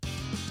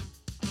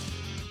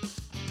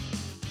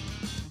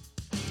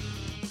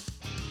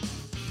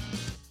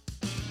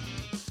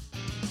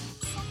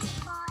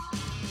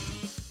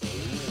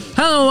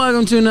Hello,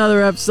 welcome to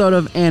another episode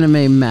of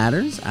Anime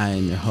Matters. I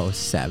am your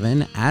host,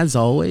 Seven. As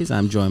always,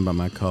 I'm joined by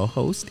my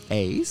co-host,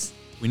 Ace.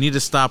 We need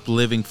to stop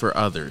living for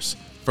others.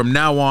 From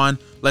now on,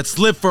 let's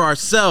live for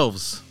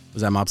ourselves.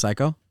 Was that Mob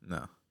Psycho?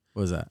 No.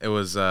 What was that? It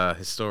was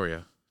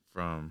Historia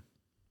from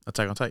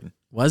Attack on Titan.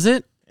 Was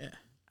it? Yeah.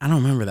 I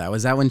don't remember that.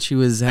 Was that when she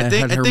was had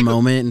her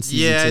moment in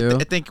season 2?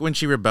 I think when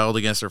she rebelled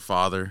against her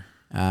father.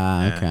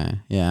 Okay.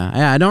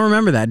 Yeah, I don't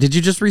remember that. Did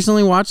you just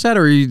recently watch that,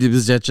 or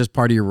was that just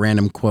part of your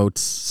random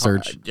quotes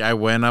search? I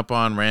went up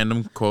on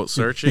random quote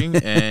searching,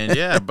 and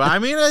yeah. But I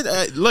mean,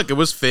 look, it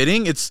was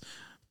fitting. It's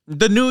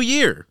the new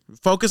year.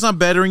 Focus on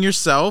bettering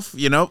yourself,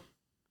 you know.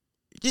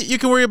 You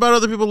can worry about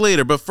other people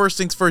later, but first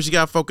things first, you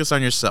got to focus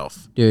on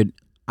yourself. Dude,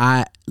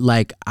 I've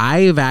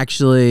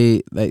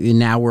actually,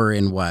 now we're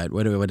in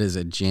what is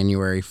it,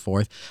 January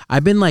 4th?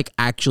 I've been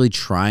actually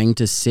trying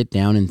to sit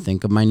down and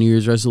think of my New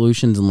Year's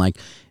resolutions and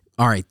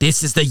all right,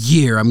 this is the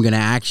year I'm going to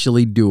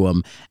actually do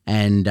them.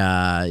 And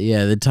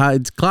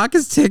the clock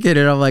is ticking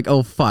and I'm like,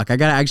 oh fuck, I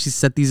got to actually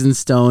set these in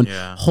stone.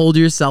 Yeah. Hold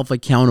yourself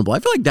accountable. I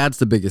feel like that's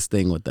the biggest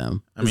thing with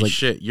them. I mean,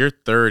 shit, you're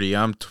 30.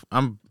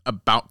 I'm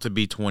about to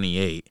be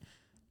 28.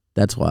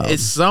 That's wild. At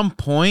some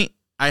point,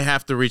 I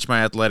have to reach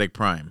my athletic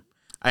prime.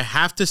 I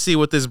have to see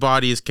what this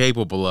body is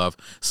capable of.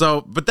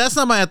 So, but that's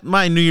not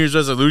my New Year's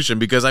resolution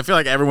because I feel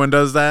like everyone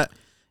does that.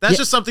 That's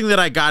just something that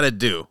I gotta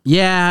do.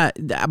 Yeah,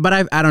 but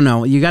I don't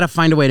know. You got to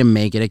find a way to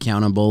make it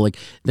accountable.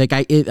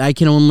 I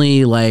can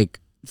only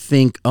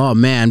think, oh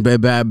man,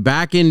 but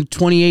back in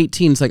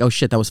 2018, it's like, oh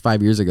shit, that was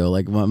 5 years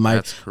ago.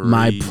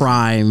 My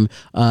prime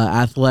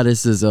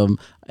athleticism.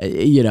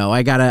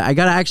 I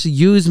gotta actually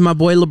use my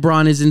boy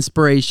LeBron as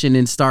inspiration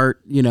and start,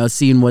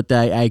 seeing what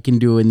I can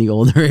do in the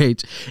older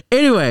age.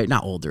 Anyway,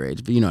 not older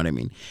age, but you know what I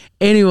mean.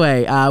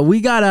 Anyway,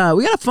 we got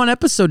a fun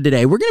episode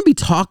today. We're gonna be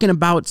talking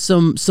about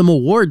some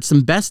awards,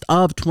 some best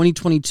of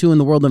 2022 in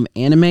the world of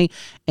anime,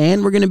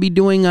 and we're gonna be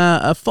doing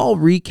a fall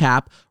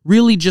recap,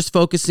 really just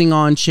focusing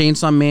on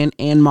Chainsaw Man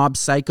and Mob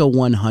Psycho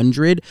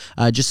 100,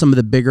 just some of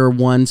the bigger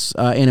ones,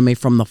 anime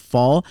from the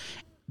fall.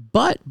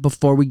 But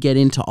before we get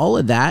into all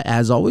of that,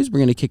 as always, we're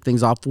going to kick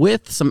things off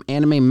with some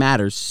anime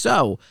matters.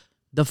 So,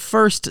 the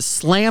first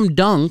Slam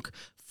Dunk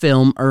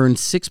film earned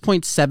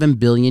 6.7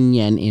 billion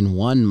yen in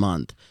 1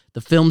 month.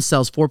 The film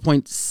sells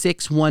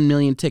 4.61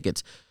 million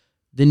tickets.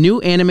 The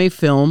new anime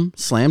film,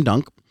 Slam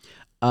Dunk,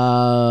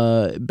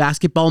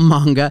 basketball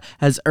manga,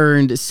 has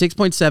earned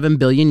 6.7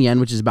 billion yen,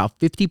 which is about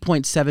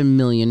 50.7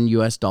 million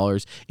US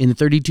dollars in the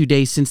 32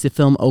 days since the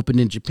film opened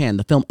in Japan.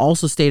 The film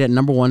also stayed at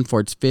number 1 for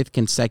its 5th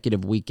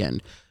consecutive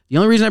weekend. The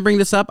only reason I bring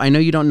this up, I know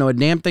you don't know a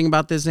damn thing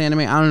about this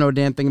anime. I don't know a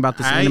damn thing about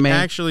this anime. I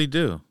actually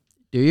do.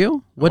 Do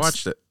you? I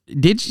watched it.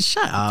 Did you?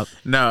 Shut up.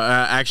 No,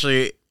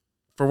 actually,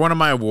 for one of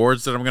my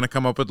awards that I'm going to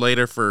come up with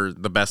later for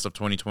the best of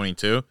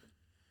 2022,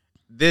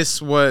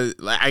 this was,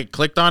 I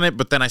clicked on it,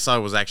 but then I saw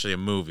it was actually a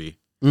movie.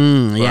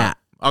 Yeah.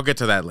 I'll get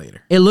to that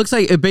later.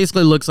 It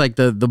basically looks like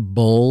the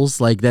Bulls,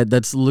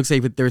 that's looks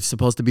like they're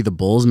supposed to be the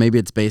Bulls. Maybe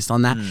it's based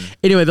on that.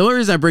 Anyway, the only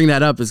reason I bring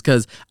that up is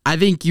because I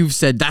think you've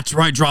said that's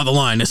where I draw the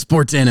line, a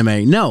sports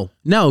anime.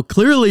 No,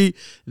 clearly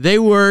they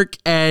work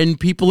and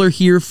people are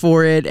here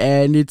for it,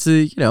 and it's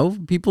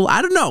people.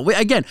 I don't know.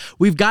 Again,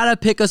 we've got to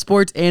pick a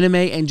sports anime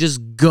and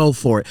just go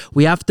for it.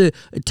 We have to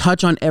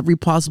touch on every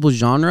possible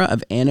genre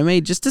of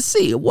anime just to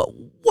see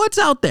what's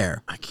out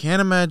there. I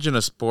can't imagine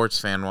a sports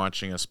fan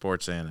watching a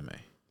sports anime.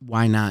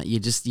 Why not? You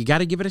got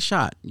to give it a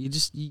shot.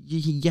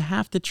 You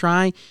have to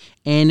try.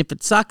 And if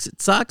it sucks,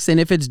 it sucks. And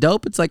if it's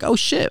dope, it's like, oh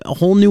shit, a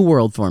whole new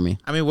world for me.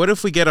 I mean, what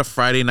if we get a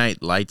Friday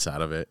Night Lights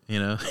out of it,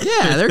 Yeah,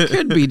 there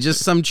could be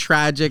just some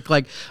tragic,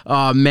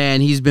 oh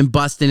man, he's been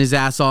busting his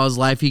ass all his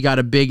life. He got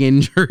a big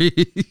injury.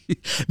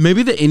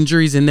 Maybe the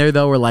injuries in there,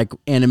 though, were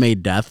anime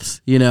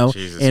deaths,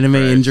 Jesus anime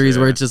Christ, injuries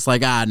where it's just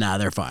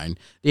they're fine.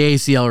 The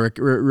ACL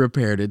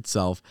repaired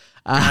itself.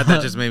 God,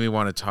 that just made me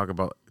want to talk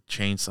about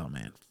Chainsaw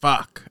Man.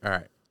 Fuck. All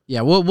right.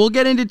 Yeah, we'll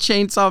get into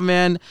Chainsaw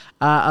Man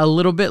a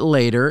little bit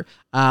later.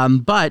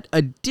 But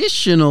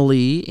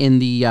additionally, in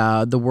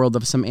the world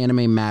of some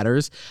anime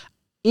matters,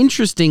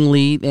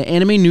 interestingly, the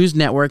Anime News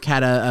Network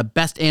had a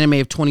Best Anime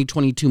of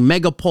 2022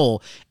 mega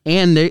poll,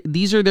 and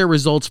these are their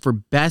results for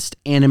Best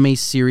Anime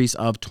Series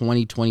of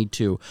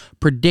 2022.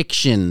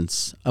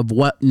 Predictions of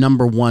what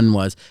number 1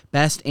 was.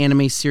 Best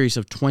Anime Series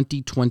of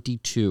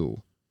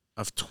 2022.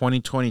 Of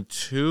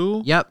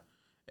 2022? Yep.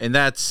 And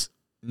that's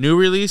new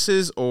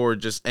releases or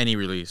just any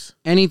release?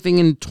 Anything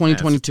in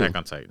 2022. Attack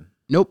on Titan.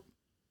 Nope.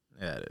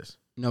 Yeah, it is.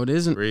 No, it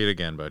isn't. Read it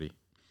again, buddy.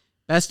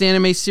 Best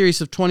Anime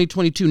Series of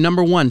 2022.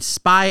 Number 1,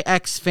 Spy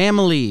X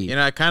Family.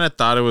 I kind of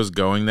thought it was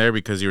going there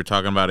because you were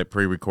talking about it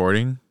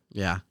pre-recording.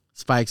 Yeah,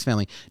 Spy X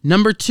Family.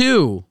 Number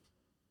 2,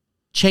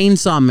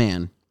 Chainsaw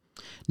Man.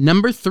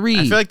 Number 3.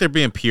 I feel like they're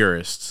being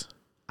purists.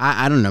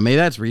 I don't know. Maybe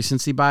that's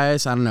recency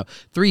bias. I don't know.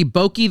 3,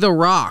 Boki the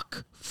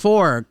Rock.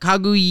 4,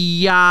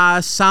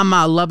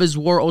 Kaguya-sama, Love is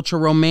War Ultra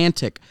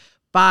Romantic.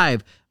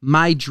 5,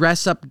 My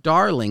Dress Up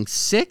Darling.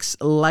 6,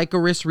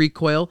 Lycoris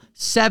Recoil.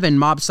 7,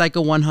 Mob Psycho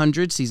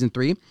 100, Season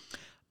 3.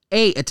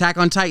 8, Attack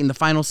on Titan, the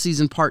final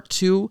season, part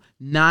 2.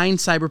 9,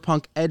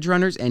 Cyberpunk Edge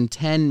Runners, and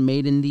 10,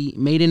 Made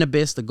in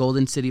Abyss, the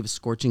Golden City of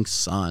Scorching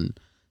Sun.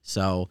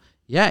 So,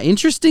 yeah,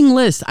 interesting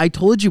list. I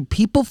told you,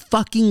 people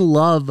fucking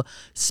love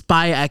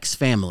Spy X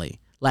Family.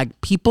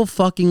 Like, people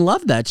fucking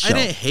love that show. I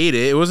didn't hate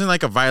it. It wasn't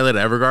like a Violet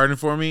Evergarden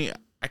for me.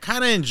 I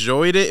kind of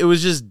enjoyed it. It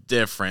was just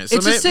different. So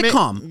it's a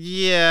sitcom.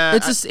 Yeah.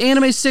 It's an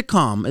anime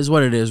sitcom is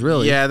what it is,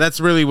 really. Yeah,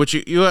 that's really what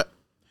you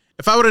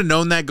if I would have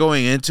known that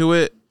going into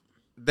it,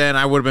 then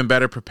I would have been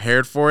better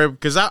prepared for it,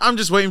 because I'm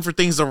just waiting for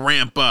things to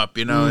ramp up,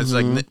 you know? It's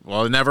like,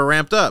 well, it never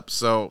ramped up,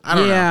 so I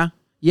don't know.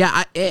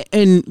 Yeah,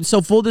 and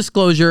so full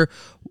disclosure,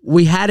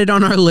 we had it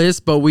on our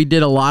list, but we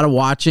did a lot of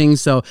watching,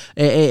 so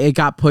it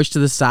got pushed to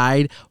the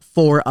side.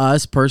 For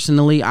us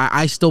personally,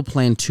 I still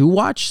plan to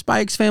watch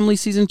Spy X Family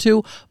Season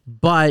 2,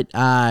 but,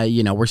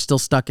 we're still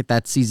stuck at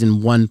that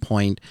Season 1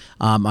 point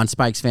on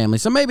Spy X Family.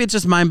 So maybe it's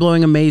just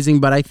mind-blowing, amazing,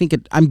 but I think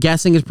I'm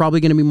guessing it's probably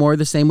going to be more of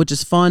the same, which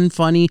is fun,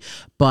 funny,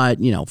 but,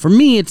 for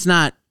me, it's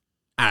not,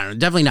 I don't know,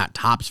 definitely not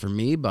tops for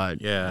me, but...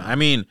 Yeah, I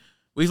mean,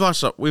 we've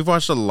watched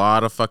a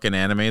lot of fucking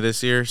anime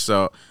this year,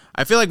 so...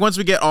 I feel like once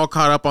we get all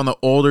caught up on the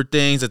older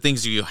things, the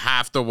things you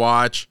have to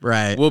watch,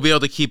 right, we'll be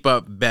able to keep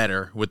up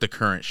better with the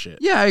current shit.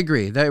 Yeah, I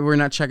agree. That we're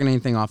not checking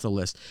anything off the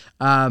list.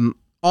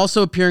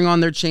 Also appearing on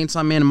there,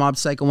 Chainsaw Man and Mob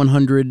Psycho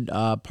 100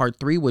 Part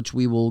 3, which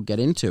we will get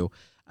into.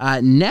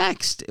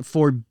 Next,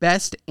 for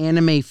Best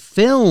Anime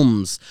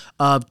Films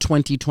of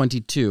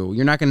 2022.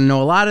 You're not going to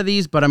know a lot of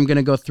these, but I'm going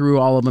to go through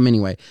all of them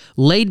anyway.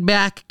 Laid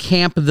Back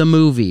Camp the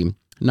Movie,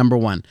 number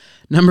 1.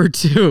 Number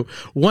 2,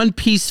 One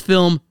Piece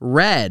film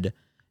Red.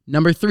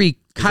 Number 3,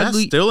 Is that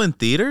still in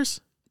theaters?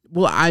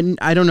 Well,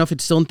 I don't know if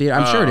it's still in theater.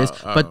 I'm sure it is.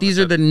 But these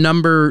are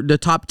the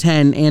top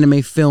 10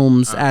 anime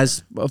films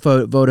as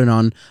voted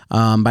on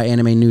by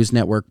Anime News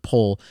Network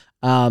poll.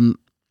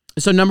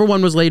 So number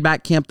 1 was Laid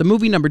Back Camp the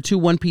Movie. Number 2,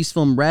 One Piece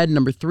film Red.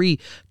 Number 3,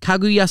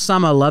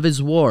 Kaguya-sama Love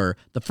is War,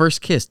 The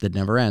First Kiss That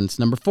Never Ends.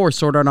 Number 4,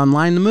 Sword Art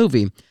Online the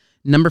movie.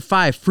 Number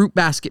 5, Fruit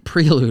Basket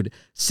Prelude.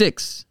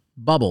 6,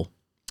 Bubble.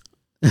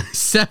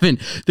 7,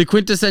 The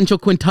Quintessential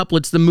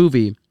Quintuplets the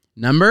movie.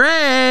 Number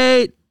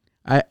 8,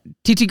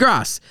 T.T.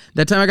 Gross.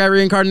 That Time I Got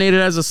Reincarnated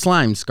as a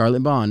Slime,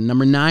 Scarlet Bond.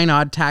 Number 9,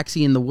 Odd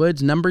Taxi in the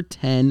Woods. Number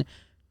 10,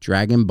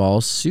 Dragon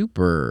Ball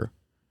Super.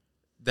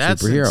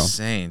 That's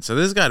insane. So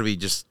this has got to be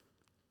just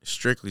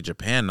strictly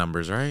Japan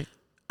numbers, right?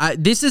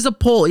 This is a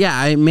poll. Yeah,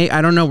 I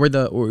don't know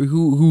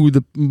who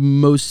the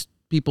most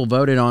people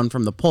voted on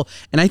from the poll.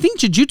 And I think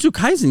Jujutsu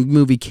Kaisen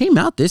movie came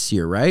out this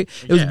year, right?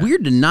 It was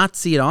weird to not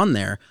see it on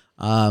there.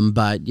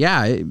 But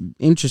yeah,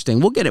 interesting.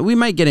 We'll get it. We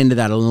might get into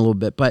that a little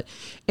bit. But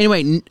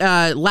anyway,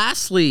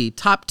 lastly,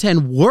 top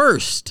 10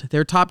 worst.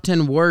 Their top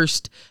 10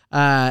 worst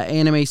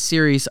anime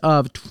series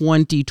of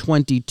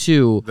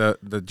 2022. The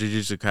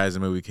Jujutsu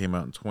Kaisen movie came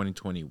out in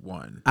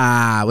 2021.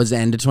 Was it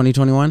end of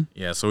 2021?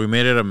 Yeah, so we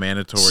made it a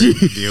mandatory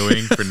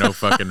viewing for no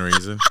fucking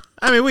reason.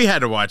 I mean, we had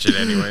to watch it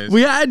anyways.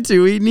 We had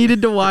to. We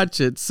needed to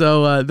watch it.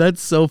 So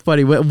that's so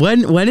funny.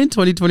 When in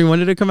 2021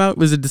 did it come out?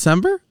 Was it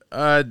December?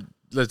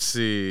 Let's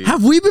see.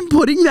 Have we been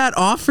putting that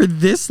off for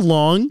this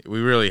long? We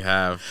really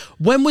have.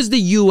 When was the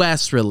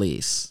U.S.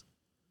 release?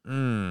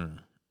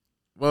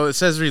 Well, it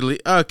says release.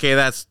 Okay,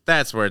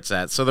 that's where it's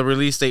at. So the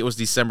release date was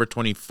December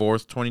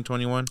 24th,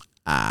 2021.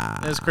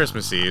 It's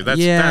Christmas Eve. That's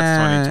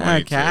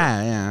 2022. Okay,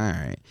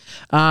 yeah,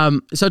 all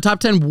right. So top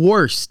 10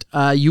 worst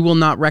you will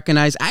not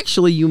recognize.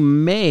 Actually, you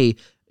may.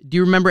 Do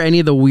you remember any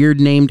of the weird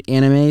named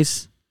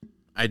animes?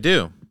 I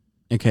do.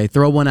 Okay,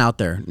 throw one out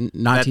there.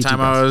 Not that TT time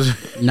Gross. I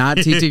was not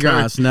TT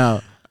Gross.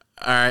 No.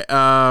 All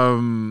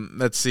right.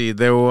 Let's see.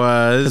 There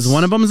was because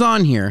one of them's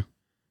on here.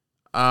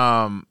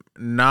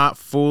 Not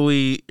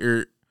fully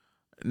or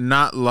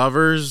not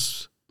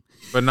lovers,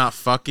 but not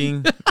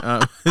fucking.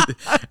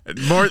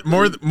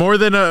 More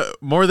than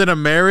a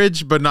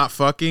marriage, but not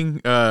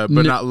fucking. But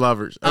not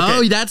lovers. Okay.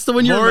 Oh, that's the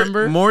one you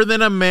remember. More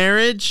than a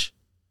marriage,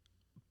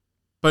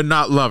 but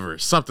not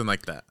lovers. Something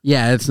like that.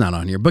 Yeah, it's not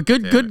on here. But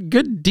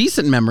good,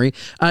 decent memory.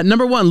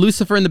 Number 1,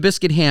 Lucifer and the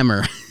Biscuit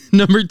Hammer.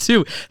 Number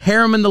 2,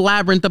 Harem in the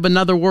Labyrinth of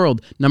Another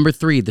World. Number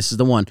 3, this is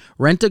the one,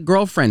 Rent a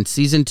Girlfriend,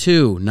 Season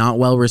 2, not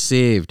well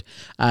received.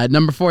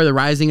 Number 4, The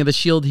Rising of the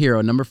Shield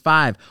Hero. Number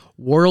 5,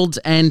 World's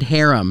End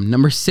Harem.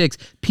 Number 6,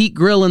 Pete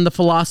Grill and the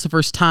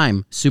Philosopher's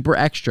Time, super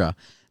extra.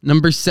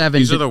 Number 7.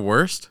 These are the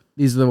worst?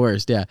 These are the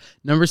worst, yeah.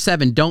 Number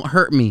 7, Don't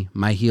Hurt Me,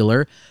 My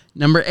Healer.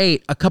 Number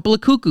 8, A Couple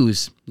of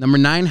Cuckoos. Number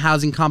 9,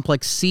 Housing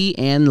Complex C.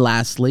 And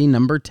lastly,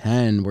 number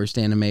 10, worst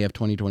anime of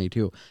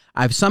 2022.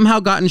 I've somehow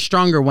gotten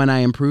stronger when I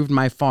improved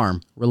my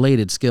farm.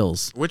 Related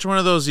skills. Which one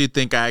of those do you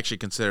think I actually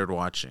considered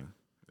watching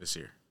this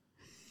year?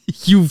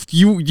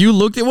 You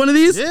looked at one of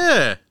these?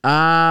 Yeah.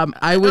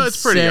 I would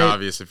it's pretty say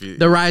obvious if you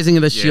The Rising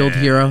of the Shield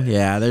Hero.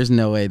 Yeah, there's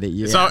no way that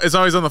you. It's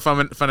always on the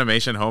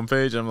Funimation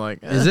homepage. I'm like,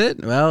 is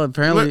it? Well,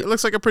 apparently it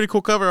looks like a pretty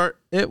cool cover art.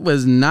 It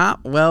was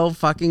not well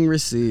fucking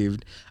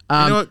received. You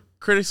know what?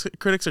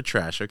 Critics are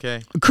trash.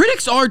 Okay.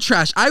 Critics are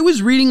trash. I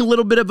was reading a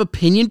little bit of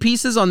opinion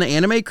pieces on the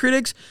anime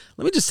critics.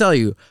 Let me just tell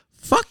you,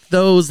 fuck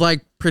those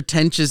like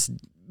pretentious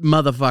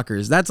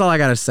motherfuckers. That's all I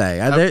gotta say.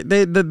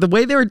 The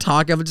way they were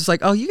talking, I was just like,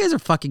 oh, you guys are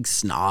fucking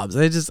snobs.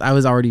 I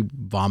was already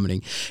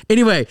vomiting.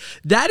 Anyway,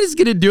 that is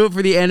gonna do it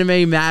for the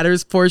Anime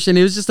Matters portion.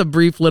 It was just a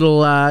brief little,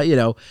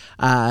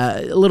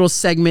 little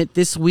segment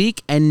this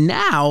week, and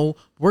now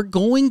we're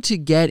going to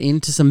get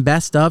into some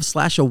best of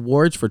 /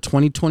 awards for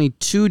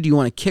 2022. Do you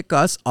want to kick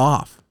us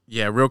off?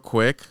 Yeah, real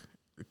quick,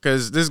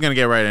 because this is gonna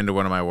get right into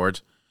one of my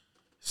awards.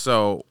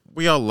 So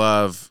we all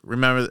love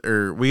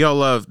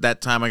that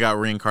time I got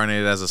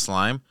reincarnated as a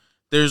slime.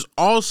 There's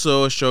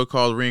also a show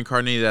called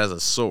Reincarnated as a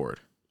Sword.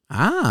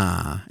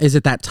 Ah, is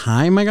it that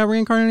time I got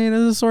reincarnated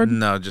as a sword?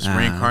 No, just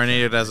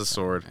reincarnated as a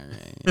sword.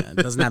 Right, yeah, it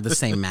doesn't have the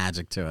same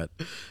magic to it.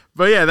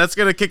 But yeah, that's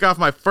going to kick off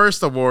my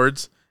first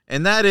awards,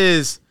 and that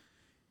is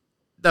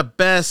the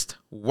best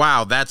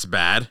Wow, That's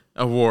Bad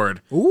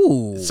award.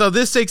 Ooh. So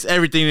this takes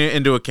everything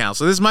into account.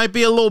 So this might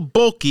be a little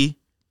bulky,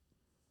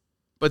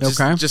 but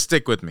just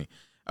stick with me.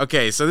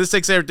 Okay, so this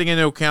takes everything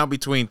into account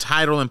between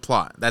title and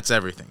plot. That's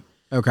everything.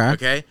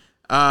 Okay?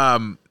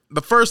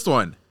 The first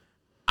one,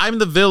 I'm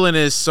the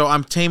villainess, so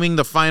I'm taming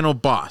the final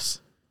boss.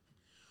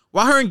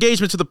 While her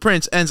engagement to the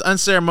prince ends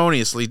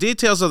unceremoniously,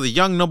 details of the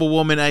young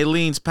noblewoman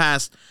Eileen's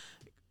past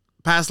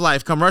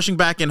life come rushing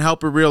back and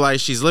help her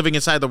realize she's living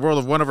inside the world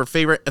of one of her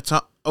favorite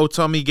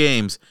Otome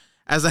games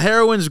as the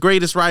heroine's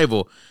greatest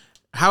rival.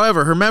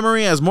 However, her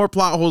memory has more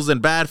plot holes than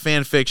bad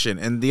fan fiction,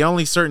 and the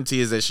only certainty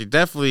is that she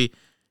definitely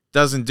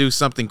doesn't do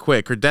something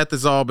quick. Her death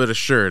is all but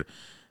assured.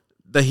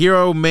 The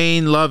hero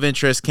main love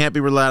interest can't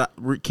be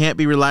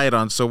relied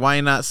on, so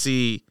why not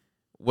see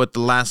what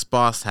the last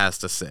boss has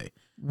to say?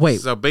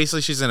 Wait. So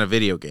basically she's in a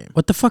video game.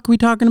 What the fuck are we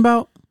talking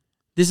about?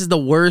 This is the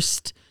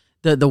worst,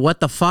 the what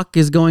the fuck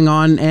is going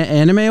on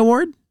anime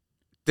award?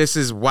 This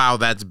is Wow,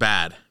 That's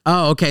Bad.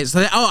 Oh, okay.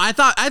 So I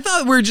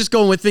thought we were just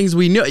going with things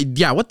we knew.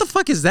 Yeah, what the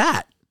fuck is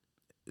that?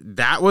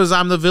 That was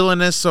I'm the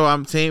villainess, so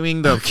I'm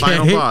taming the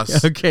final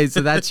boss. Okay,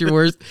 so that's your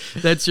worst.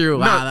 That's your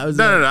wow.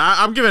 No.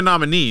 I'm giving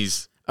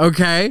nominees.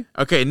 Okay.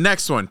 Okay,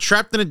 next one.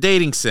 Trapped in a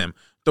dating sim.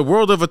 The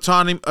world of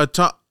Otome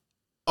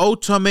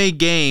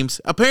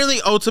games. Apparently,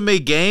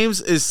 Otome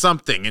games is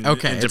something in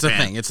Japan. It's a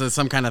thing. It's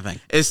some kind of thing.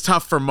 It's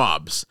tough for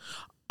mobs.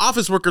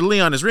 Office worker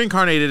Leon is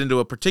reincarnated into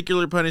a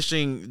particularly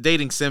punishing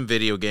dating sim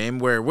video game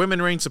where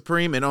women reign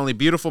supreme and only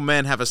beautiful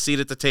men have a seat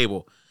at the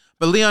table.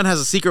 But Leon has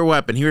a secret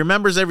weapon. He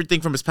remembers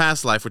everything from his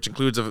past life, which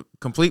includes a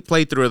complete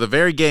playthrough of the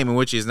very game in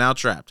which he is now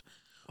trapped.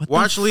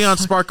 Watch Leon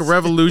spark a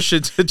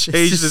revolution to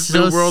change this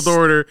new world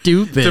order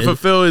to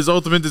fulfill his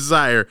ultimate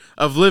desire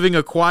of living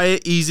a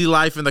quiet, easy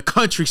life in the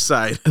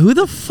countryside. Who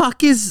the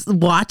fuck is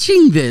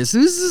watching this?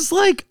 Who's just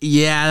like,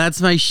 yeah, that's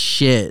my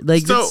shit.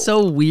 Like, that's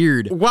so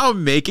weird. While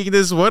making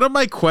this, one of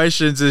my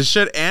questions is,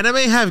 should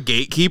anime have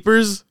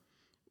gatekeepers?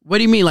 What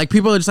do you mean? Like,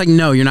 people are just like,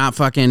 no, you're not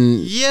fucking...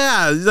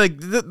 Yeah, like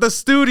the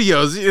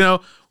studios,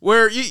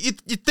 where you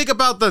think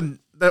about the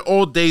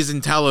old days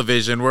in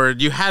television where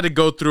you had to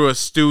go through a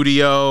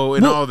studio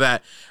and all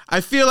that.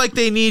 I feel like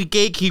they need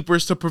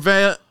gatekeepers to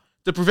prevent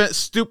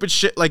stupid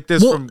shit like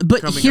this from coming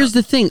But here's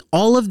the thing.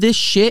 All of this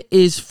shit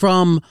is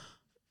from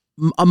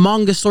a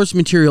manga source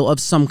material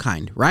of some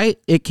kind, right?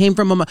 It came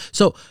from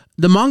so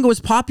the manga was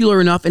popular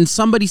enough and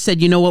somebody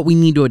said, you know what, we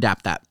need to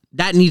adapt that.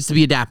 That needs to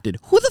be adapted.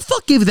 Who the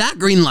fuck gave that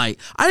green light?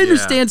 I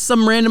understand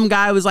some random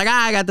guy was like,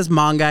 I got this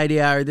manga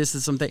idea or this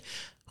is something.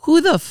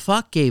 Who the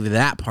fuck gave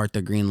that part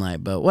the green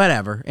light? But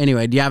whatever.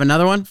 Anyway, do you have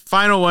another one?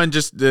 Final one.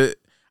 I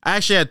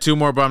actually had two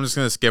more, but I'm just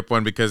gonna skip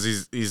one because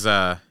these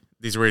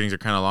ratings are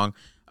kind of long.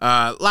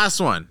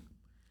 Last one.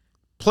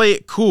 Play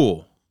it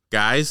cool,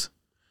 guys.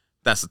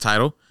 That's the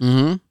title.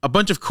 Mm-hmm. A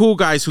bunch of cool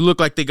guys who look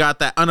like they got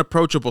that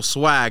unapproachable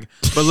swag,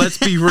 but let's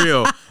be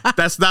real,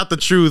 that's not the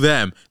true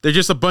them. They're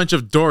just a bunch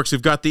of dorks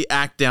who've got the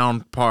act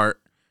down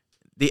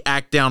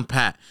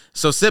pat.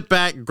 So sit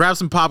back, grab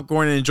some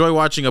popcorn, and enjoy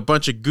watching a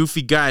bunch of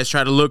goofy guys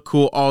try to look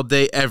cool all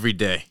day, every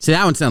day. See,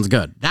 that one sounds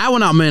good. That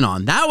one I'm in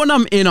on. Wait,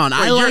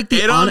 I like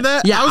the on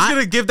that. Yeah, I was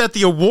gonna give that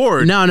the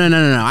award. No.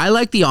 I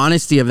like the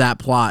honesty of that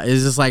plot.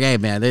 It's just like, hey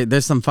man,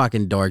 there's some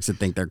fucking dorks that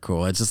think they're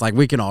cool. It's just like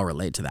we can all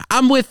relate to that.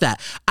 I'm with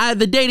that.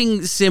 The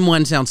dating sim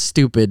one sounds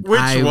stupid. Which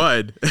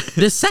one?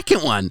 The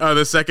second one. Oh,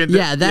 the second.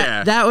 Yeah,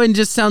 that one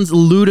just sounds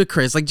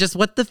ludicrous. Like, just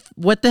what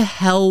the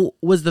hell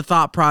was the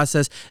thought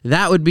process?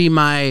 That would be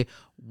my.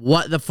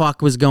 What the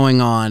fuck was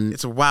going on?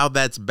 It's a Wow,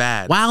 That's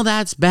Bad. Wow,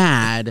 That's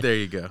Bad. There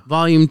you go.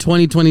 Volume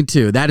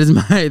 2022. That is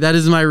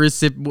my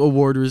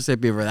award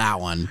recipient for that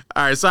one.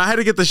 All right, so I had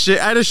to get I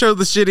had to show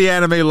the shitty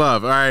anime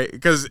love. All right,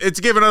 because it's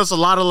given us a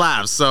lot of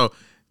laughs. So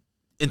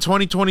in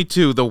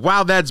 2022, the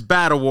Wow, That's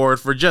Bad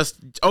award for just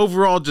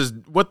overall, just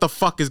what the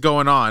fuck is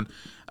going on?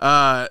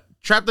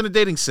 Trapped in a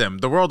dating sim.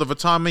 The world of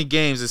Otome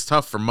games is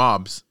tough for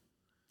mobs.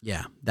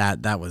 Yeah,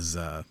 that was.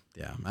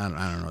 Yeah, I don't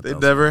know. What they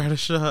never had a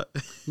shot.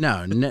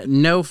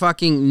 No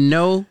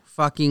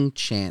fucking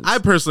chance. I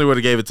personally would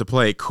have gave it to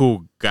Play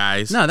Cool,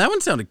 guys. No, that one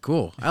sounded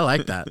cool. I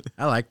like that.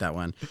 I like that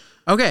one.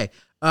 Okay.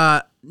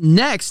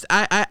 Next,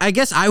 I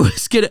guess I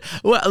was gonna.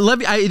 Well,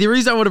 the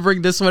reason I want to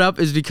bring this one up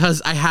is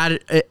because I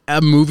had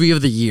a movie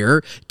of the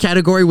year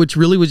category, which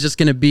really was just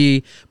gonna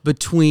be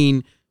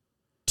between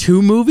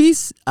two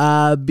movies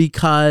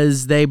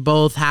because they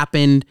both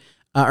happened,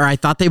 or I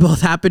thought they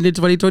both happened in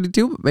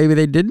 2022, but maybe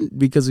they didn't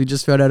because we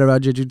just found out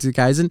about Jujutsu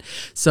Kaisen.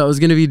 So it was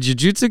going to be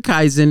Jujutsu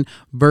Kaisen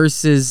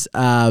versus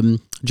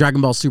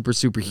Dragon Ball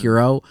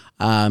Superhero.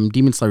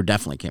 Demon Slayer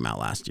definitely came out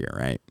last year,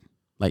 right?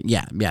 Like,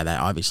 yeah, that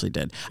obviously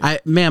did.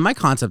 My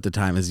concept of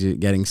time is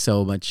getting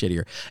so much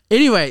shittier.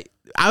 Anyway,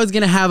 I was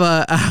gonna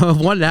I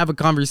wanted to have a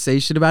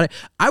conversation about it.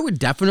 I would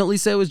definitely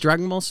say it was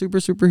Dragon Ball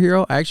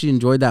Superhero. I actually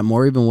enjoyed that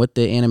more, even with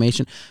the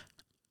animation.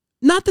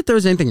 Not that there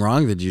was anything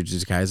wrong with the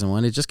Jujutsu Kaisen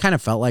one. It just kind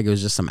of felt like it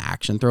was just some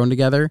action thrown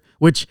together,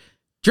 which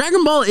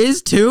Dragon Ball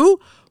is too.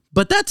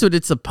 But that's what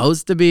it's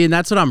supposed to be, and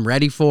that's what I'm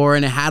ready for.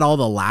 And it had all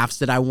the laughs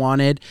that I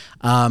wanted.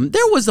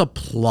 There was a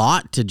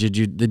plot to the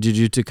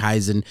Jujutsu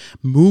Kaisen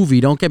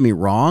movie. Don't get me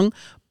wrong,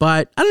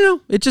 but I don't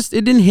know. It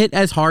didn't hit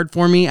as hard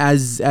for me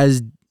as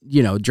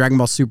Dragon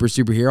Ball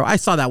Superhero. I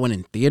saw that one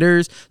in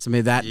theaters, so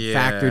maybe that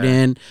factored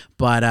in.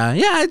 But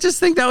I just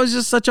think that was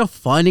just such a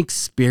fun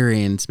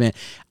experience, man.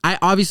 I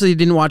obviously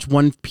didn't watch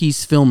One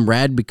Piece Film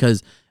Red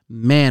because,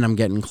 man, I'm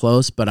getting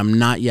close, but I'm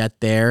not yet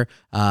there.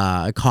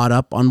 I caught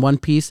up on One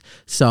Piece.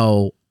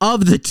 So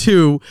of the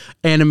two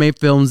anime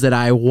films that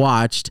I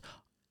watched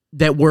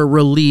that were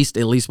released,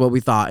 at least what we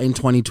thought in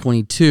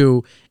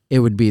 2022, it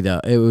would be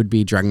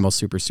Dragon Ball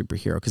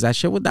Superhero, because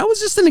that was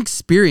just an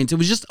experience. It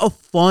was just a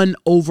fun,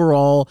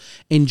 overall,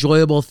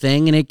 enjoyable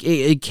thing, and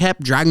it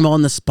kept Dragon Ball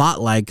in the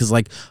spotlight because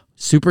like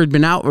Super had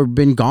been out or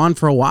been gone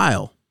for a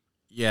while.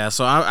 Yeah,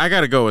 so I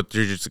got to go with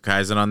Jujutsu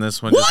Kaisen on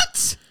this one.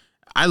 What?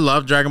 I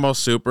love Dragon Ball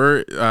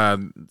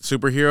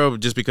Superhero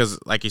just because,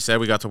 like you said,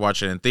 we got to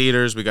watch it in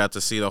theaters. We got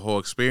to see the whole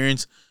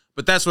experience.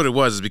 But that's what it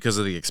was, is because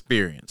of the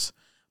experience.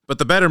 But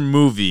the better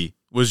movie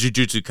was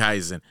Jujutsu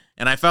Kaisen.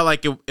 And I felt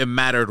like it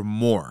mattered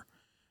more.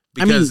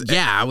 Because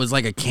it was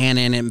like a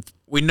canon. And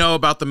we know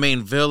about the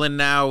main villain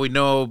now. We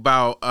know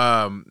about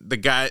the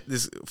guy,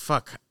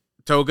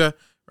 Toga,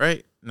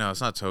 right? No,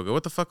 it's not Toga.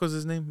 What the fuck was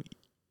his name?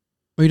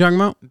 What are you talking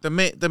about?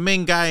 The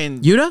main guy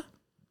in... Yuta?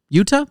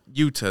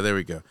 Yuta, there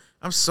we go.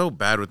 I'm so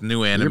bad with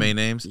new anime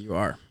names. You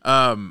are.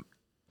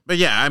 But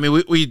yeah, I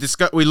mean,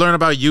 we learn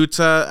about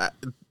Yuta.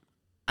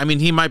 I mean,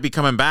 he might be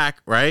coming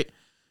back, right?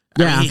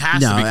 Yeah, I mean, he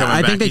has to be coming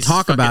back. I think they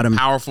talk about him.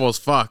 Powerful as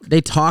fuck.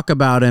 They talk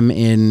about him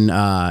in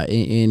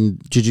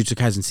Jujutsu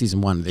Kaisen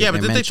season 1. But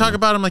did they talk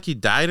about him like he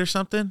died or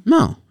something?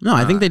 No.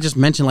 I think they just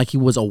mentioned like he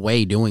was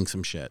away doing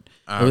some shit.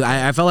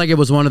 I felt like it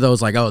was one of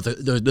those like, oh,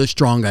 the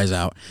strong guy's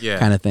out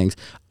kind of things.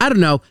 I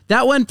don't know.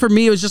 That one for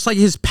me, it was just like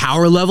his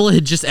power level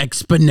had just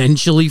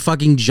exponentially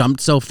fucking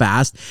jumped so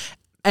fast.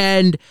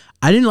 And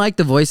I didn't like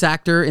the voice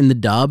actor in the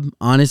dub,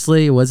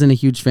 honestly. I wasn't a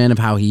huge fan of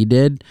how he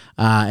did.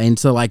 And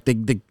so like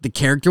the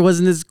character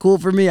wasn't as cool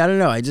for me. I don't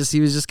know.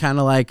 He was just kind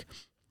of like,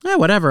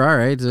 whatever. All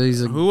right. So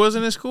who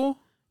wasn't as cool?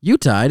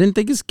 Yuta. I didn't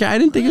think he was that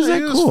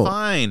cool. He was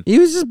fine. He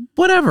was just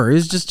whatever. He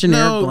was just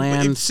generic,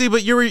 bland.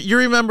 But you're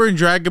remembering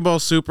Dragon Ball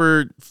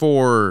Super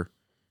for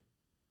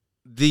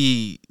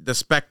the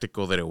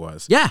spectacle that it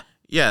was. Yeah.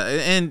 Yeah,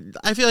 and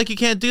I feel like you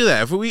can't do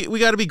that. If we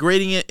got to be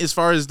grading it as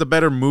far as the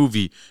better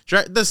movie.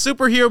 The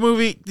superhero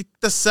movie,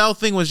 the Cell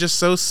thing was just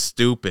so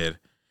stupid.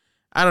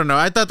 I don't know.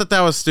 I thought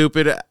that was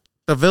stupid.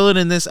 The villain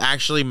in this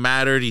actually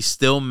mattered. He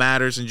still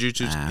matters in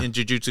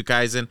Jujutsu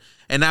Kaisen.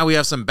 And now we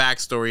have some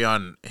backstory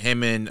on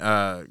him and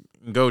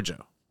Gojo.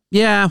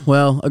 Yeah,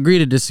 well, agree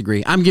to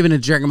disagree. I'm giving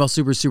it Dragon Ball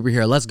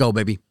Superhero. Let's go,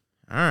 baby.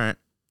 All right.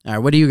 All right,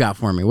 what do you got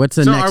for me? What's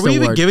the next award? Are we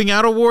even giving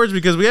out awards?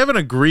 Because we haven't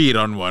agreed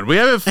on one. We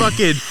haven't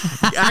fucking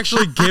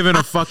actually given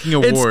a fucking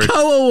award. It's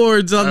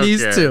co-awards on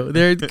these two.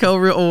 They're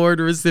co-award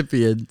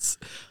recipients.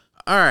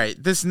 All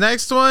right, this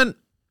next one,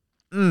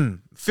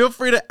 feel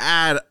free to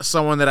add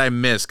someone that I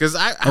missed. Because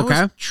I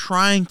was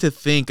trying to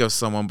think of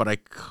someone, but I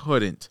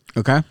couldn't.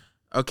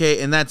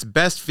 Okay, and that's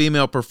Best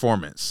Female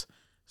Performance.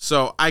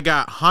 So I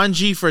got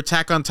Hanji for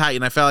Attack on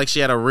Titan. I felt like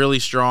she had a really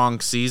strong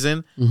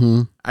season.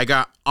 Mm-hmm. I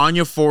got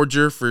Anya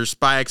Forger for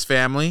Spy X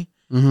Family.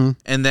 Mm-hmm.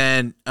 And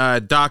then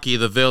Daki,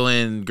 the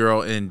villain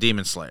girl in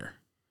Demon Slayer.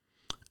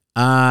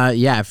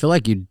 I feel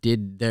like you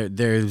did.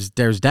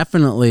 There's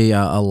definitely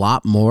a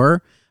lot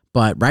more.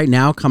 But right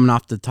now, coming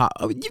off the top...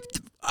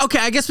 Okay,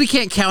 I guess we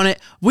can't count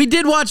it. We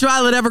did watch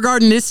Violet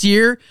Evergarden this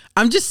year.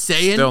 I'm just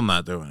saying. Still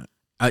not doing it.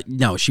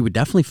 No, she would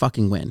definitely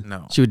fucking win.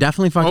 No, she would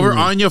definitely fucking over win.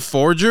 Anya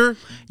Forger.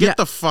 Get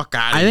the fuck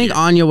out of here. I think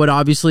Anya would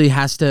obviously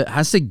has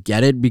to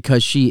get it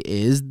because she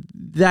is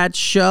that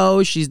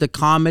show. She's the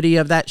comedy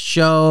of that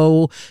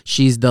show.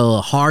 She's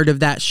the heart of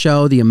that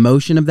show. The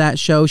emotion of that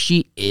show.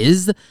 She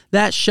is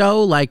that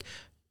show. Like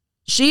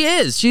she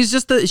is. She's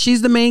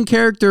the main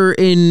character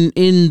in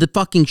the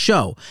fucking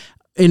show.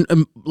 And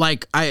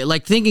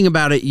thinking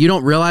about it, you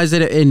don't realize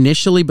it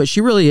initially, but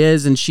she really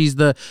is, and she's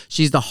the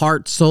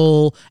heart,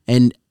 soul,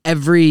 and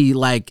every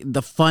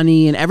the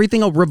funny and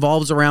everything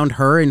revolves around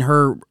her, and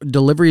her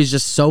delivery is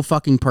just so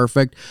fucking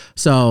perfect.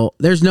 So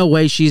there's no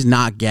way she's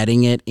not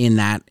getting it in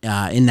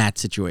that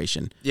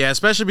situation. Yeah,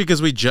 especially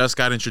because we just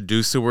got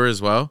introduced to her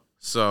as well.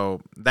 So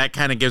that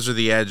kind of gives her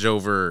the edge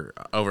over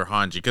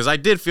Hanji, because I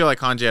did feel like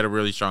Hanji had a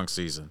really strong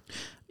season.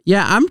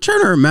 Yeah, I'm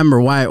trying to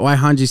remember why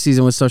Hanji's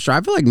season was so short.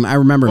 I feel like I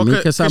remember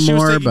Mikasa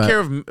more,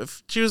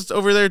 but she was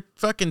over there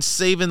fucking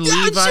saving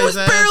Levi's she was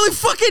barely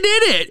fucking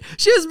in it.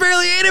 She was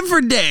barely in it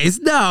for days.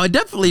 No,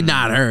 definitely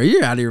not her.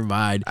 You're out of your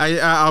mind.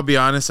 I'll be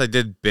honest. I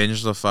did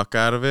binge the fuck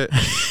out of it.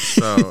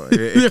 So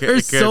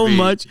there's so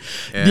much.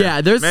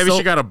 Yeah, there's maybe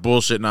she got a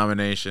bullshit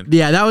nomination.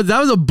 Yeah, that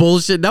was a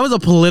bullshit. That was a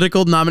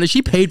political nomination.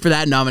 She paid for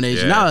that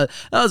nomination. Yeah.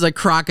 That was a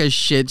crock of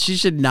shit. She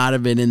should not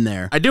have been in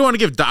there. I do want to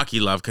give Daki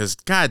love because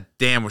god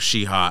damn was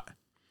she hot.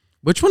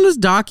 Which one was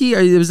Daki?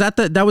 Was that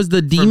was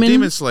the demon? From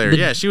Demon Slayer.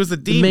 Yeah, she was the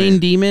demon. Main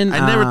demon.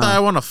 I never thought I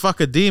want to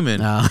fuck a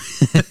demon.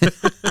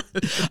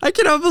 I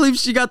cannot believe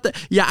she got the.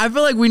 Yeah, I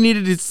feel like we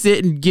needed to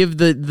sit and give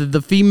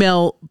the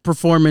female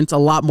performance a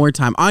lot more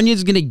time.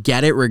 Anya's gonna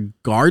get it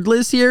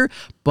regardless here,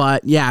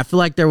 but yeah, I feel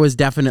like there was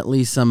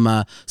definitely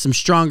some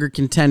stronger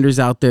contenders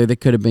out there that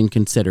could have been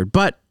considered.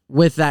 But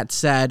with that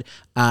said,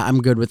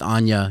 I'm good with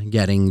Anya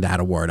getting that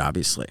award.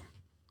 Obviously.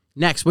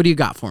 Next, what do you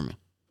got for me?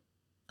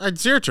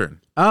 It's your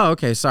turn. Oh,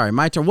 okay. Sorry,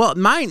 my turn. Well,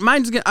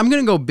 mine's I'm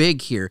gonna go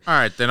big here. All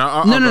right, then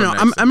I'll no. go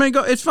next. I'm gonna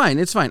go. It's fine.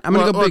 I'm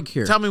gonna go big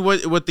here. Tell me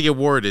what the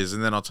award is,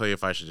 and then I'll tell you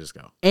if I should just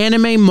go.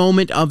 Anime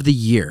moment of the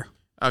year.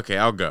 Okay,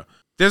 I'll go.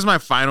 This is my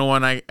final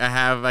one. I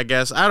have. I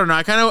guess I don't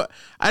know.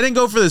 I didn't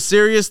go for the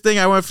serious thing.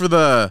 I went for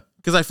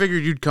because I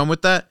figured you'd come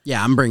with that.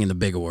 Yeah, I'm bringing the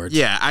big awards.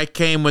 Yeah, I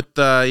came with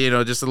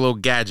just a little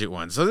gadget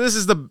one. So this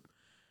is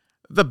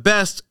the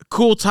best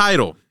cool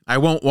title I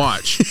won't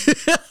watch.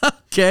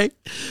 Okay.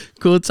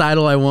 Cool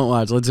title I won't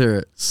watch. Let's hear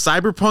it.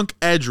 Cyberpunk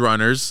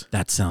Edgerunners.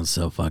 That sounds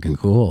so fucking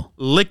cool.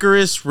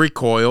 Licorice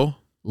Recoil.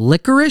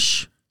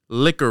 Licorice?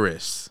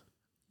 Licorice.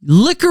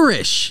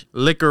 Licorice.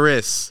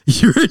 Licorice.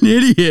 You're an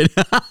idiot.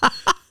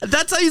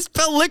 That's how you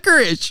spell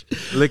licorice.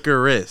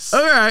 Licorice.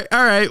 All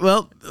right.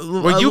 Well,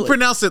 you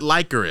pronounce it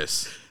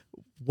licorice.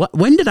 What?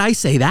 When did I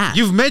say that?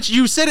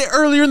 You said it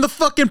earlier in the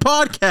fucking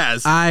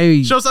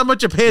podcast. Shows how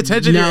much you pay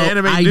attention to your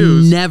anime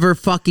news. I never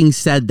fucking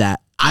said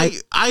that.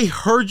 I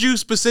heard you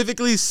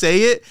specifically say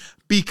it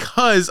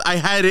because I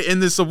had it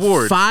in this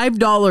award.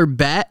 $5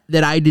 bet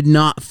that I did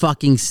not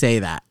fucking say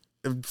that.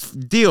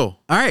 Deal.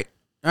 All right,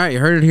 you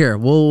heard it here.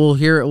 We'll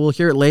hear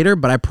it later,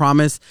 but I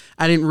promise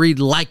I didn't read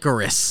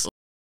licorice.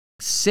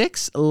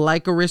 6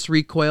 licorice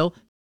recoil.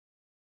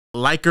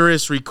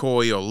 Licorice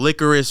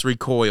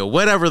recoil,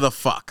 whatever the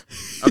fuck.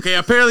 Okay,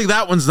 apparently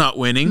that one's not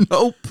winning.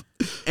 Nope.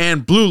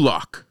 And Blue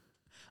Lock.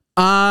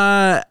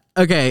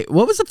 Okay,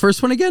 what was the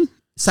first one again?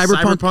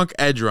 Cyberpunk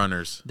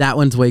Edgerunners. That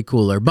one's way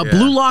cooler. But yeah.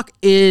 Blue Lock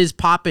is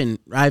popping.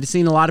 I've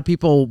seen a lot of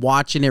people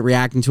watching it,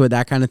 reacting to it,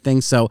 that kind of thing.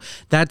 So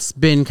that's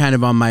been kind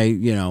of on my,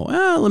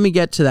 let me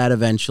get to that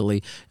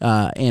eventually,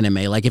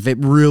 anime. Like if it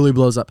really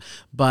blows up.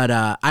 But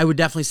I would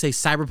definitely say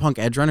Cyberpunk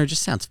Edgerunner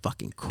just sounds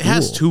fucking cool. It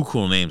has 2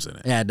 cool names in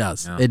it. Yeah, it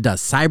does. Yeah. It does.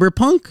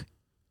 Cyberpunk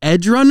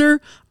Edgerunner.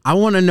 I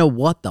want to know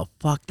what the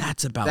fuck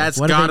that's about. That's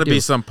got to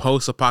be some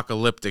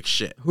post-apocalyptic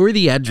shit. Who are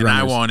the Edgerunners? And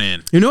I want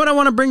in. You know what I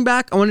want to bring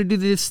back? I want to do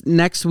this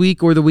next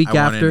week or the week after.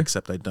 I want in,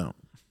 except I don't.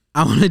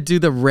 I want to do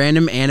the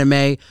random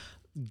anime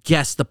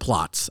guess the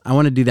plots. I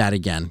want to do that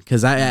again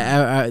because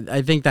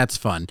I think that's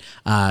fun.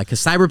 Because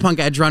Cyberpunk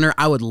Edgerunner,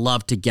 I would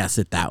love to guess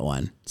it that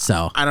one.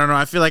 So I don't know.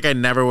 I feel like I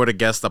never would have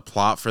guessed the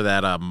plot for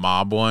that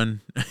mob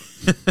one.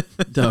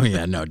 Oh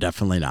yeah, no,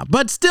 definitely not.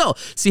 But still,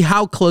 see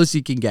how close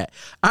you can get.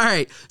 All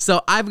right,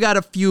 so I've got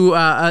a few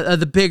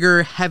the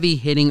bigger, heavy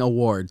hitting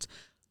awards.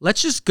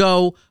 Let's just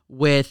go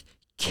with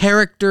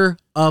character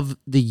of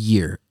the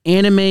year,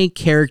 anime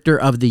character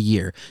of the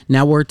year.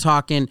 Now we're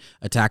talking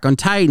Attack on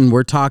Titan.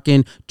 We're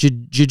talking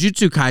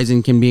Jujutsu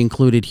Kaisen can be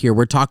included here.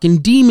 We're talking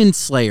Demon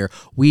Slayer.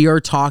 We are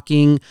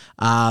talking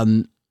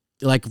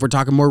like if we're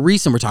talking more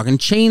recent, we're talking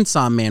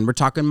Chainsaw Man. We're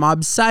talking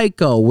Mob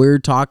Psycho. We're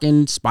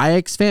talking Spy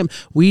X Fam.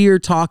 We are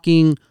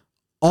talking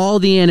all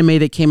the anime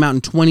that came out in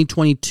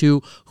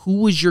 2022.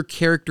 Who was your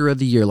character of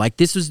the year? Like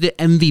this was the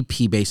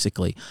MVP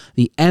basically,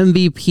 the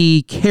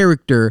MVP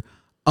character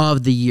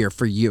of the year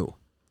for you.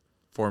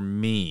 For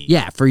me.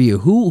 Yeah, for you.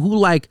 Who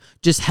like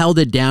just held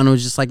it down and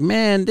was just like,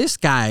 man, this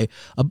guy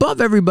above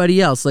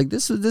everybody else. Like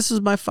this is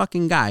my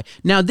fucking guy.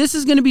 Now this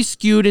is going to be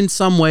skewed in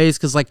some ways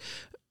because like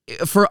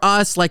for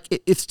us, like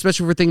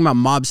especially if we're thinking about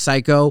Mob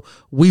Psycho,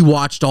 we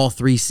watched all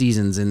 3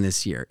 seasons in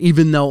this year.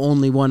 Even though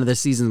only one of the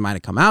seasons might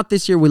have come out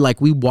this year,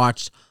 we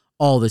watched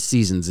all the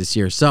seasons this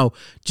year. So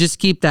just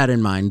keep that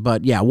in mind.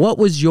 But yeah, what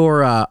was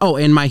your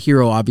and My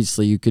Hero,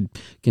 obviously you could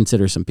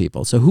consider some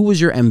people. So who was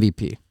your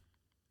MVP?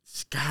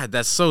 God,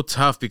 that's so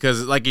tough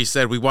because like you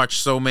said, we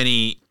watched so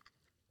many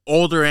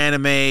older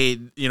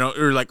anime,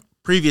 or like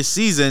previous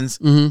seasons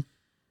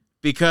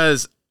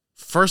because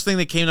first thing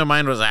that came to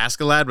mind was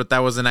Askeladd, but that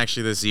wasn't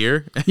actually this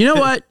year. You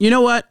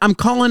know what? I'm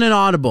calling it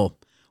audible.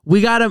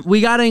 We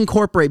gotta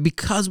incorporate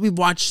because we've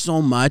watched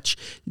so much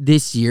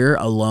this year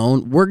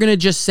alone. We're gonna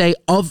just say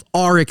of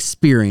our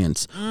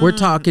experience. We're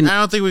talking. I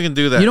don't think we can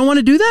do that. You don't want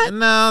to do that?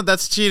 No,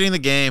 that's cheating the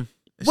game.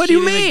 What do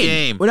you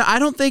mean? I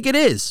don't think it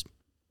is.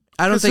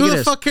 I don't think it is. Who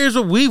the fuck cares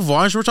what we've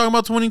watched? We're talking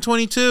about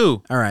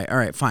 2022. All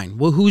right, fine.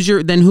 Well,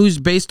 who's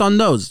based on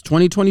those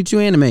 2022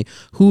 anime?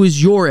 Who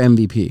is your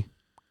MVP?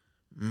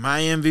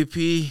 My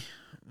MVP.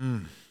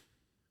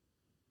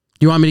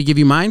 You want me to give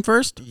you mine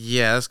first?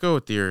 Yeah, let's go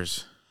with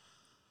yours.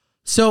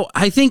 So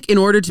I think in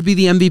order to be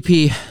the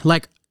MVP,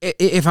 like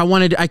if I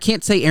wanted, I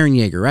can't say Eren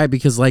Yeager, right?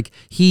 Because like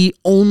he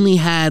only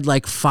had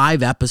like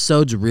 5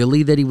 episodes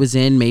really that he was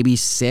in, maybe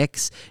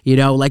 6, you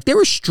know, like there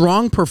were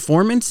strong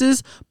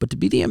performances, but to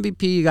be the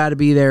MVP, you got to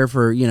be there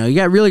for, you know,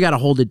 you really got to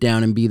hold it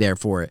down and be there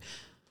for it.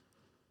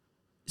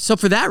 So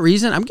for that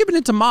reason, I'm giving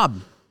it to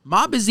Mob.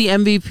 Mob is the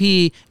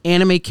MVP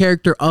anime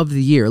character of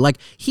the year. Like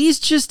he's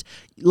just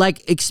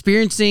like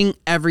experiencing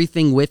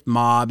everything with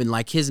Mob and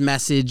like his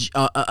message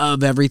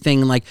of everything,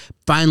 and like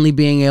finally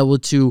being able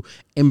to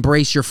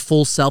embrace your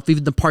full self,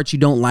 even the parts you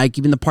don't like,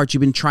 even the parts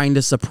you've been trying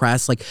to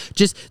suppress, like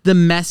just the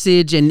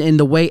message and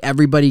the way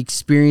everybody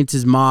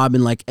experiences Mob,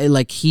 and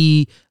like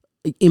he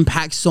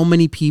impacts so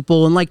many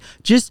people, and like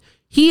just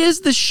he is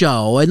the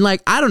show. And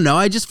like I don't know,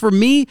 I just, for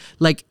me,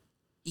 like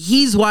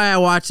he's why I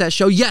watch that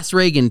show. Yes,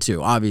 Reagan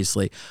too,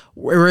 obviously.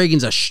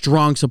 Reagan's a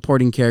strong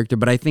supporting character,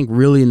 but I think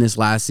really in this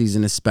last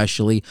season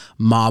especially,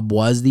 Mob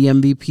was the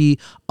MVP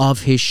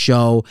of his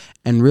show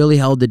and really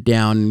held it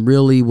down and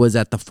really was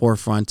at the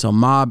forefront. So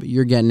Mob,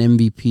 you're getting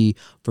MVP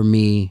for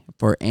me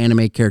for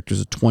anime characters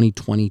of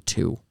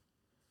 2022.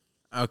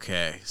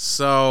 Okay,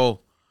 so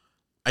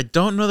I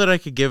don't know that I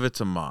could give it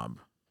to Mob.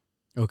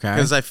 Okay.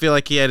 Because I feel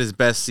like he had his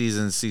best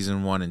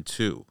season 1 and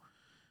 2.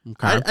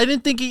 Okay. I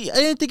didn't think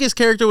his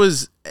character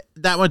was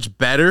that much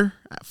better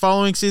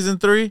following season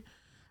 3.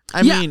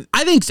 I mean,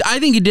 I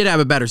think he did have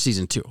a better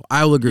season 2.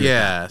 I will agree.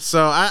 Yeah.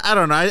 So I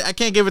don't know. I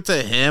can't give it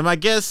to him. I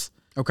guess.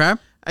 Okay.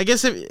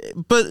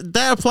 But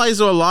that applies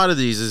to a lot of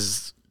these.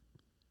 Is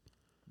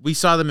we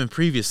saw them in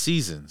previous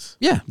seasons.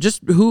 Yeah.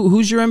 Just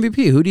who's your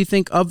MVP? Who do you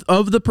think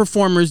of the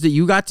performers that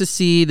you got to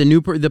see,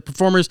 the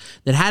performers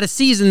that had a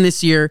season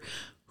this year,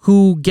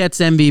 who gets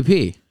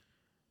MVP?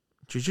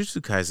 Jujutsu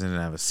Kaisen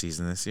didn't have a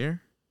season this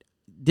year.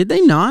 Did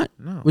they not?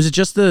 No. Was it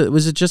just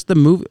the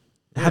movie?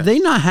 Yeah. Have they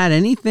not had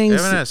anything? They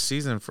haven't had a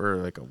season for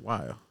like a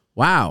while.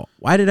 Wow.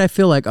 Why did I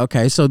feel like,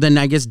 okay, so then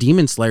I guess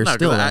Demon Slayer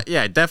still. I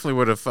definitely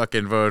would have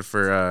fucking voted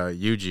for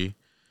Yuji.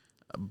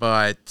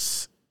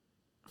 But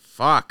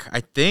fuck, I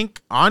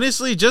think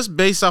honestly, just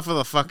based off of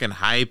the fucking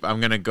hype,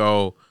 I'm gonna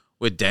go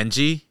with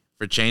Denji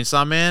for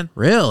Chainsaw Man.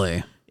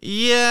 Really?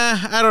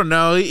 Yeah, I don't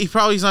know. He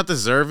probably's not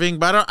deserving,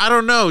 but I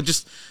don't know.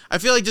 Just I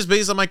feel like just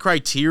based on my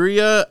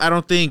criteria, I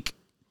don't think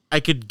I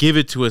could give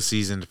it to a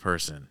seasoned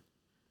person.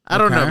 I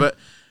don't know, but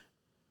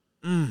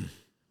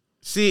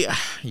see,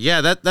 yeah,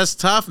 that's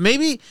tough.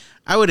 Maybe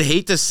I would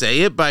hate to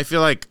say it, but I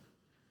feel like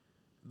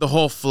the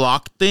whole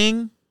Flock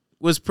thing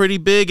was pretty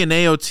big in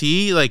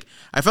AOT. Like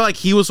I felt like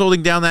he was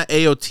holding down that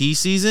AOT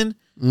season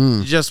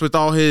just with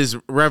all his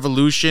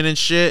revolution and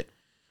shit.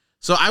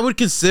 So I would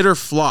consider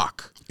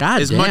Flock.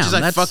 God as damn, much as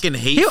I fucking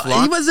hate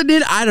Flock. He wasn't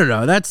in. I don't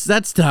know. That's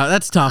tough.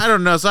 That's tough. I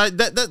don't know. So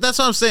that's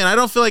what I'm saying. I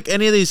don't feel like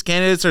any of these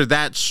candidates are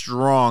that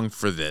strong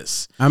for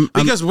this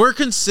because we're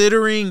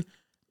considering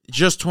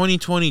just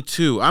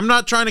 2022. I'm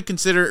not trying to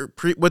consider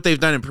what they've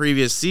done in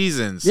previous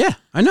seasons. Yeah,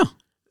 I know.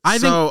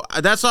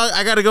 That's why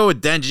I got to go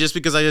with Denji just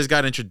because I just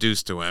got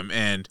introduced to him.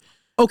 And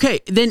okay,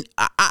 then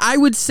I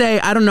would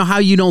say I don't know how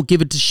you don't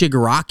give it to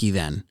Shigaraki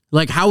then.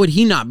 Like, how would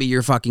he not be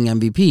your fucking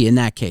MVP in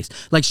that case?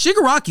 Like,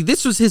 Shigaraki,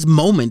 this was his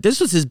moment. This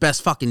was his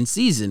best fucking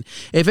season.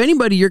 If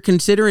anybody you're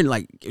considering,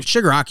 like,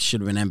 Shigaraki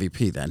should have been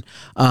MVP then.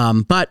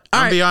 But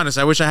I'll be honest,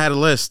 I wish I had a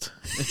list.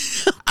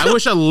 I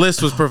wish a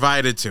list was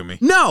provided to me.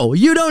 No,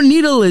 you don't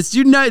need a list.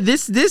 You know,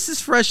 this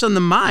is fresh on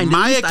the mind.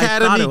 My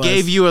academy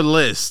gave you a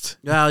list.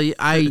 Well,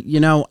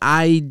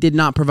 I did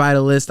not provide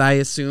a list. I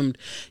assumed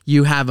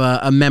you have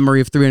a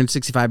memory of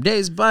 365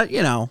 days, but,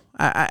 you know,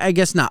 I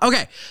guess not.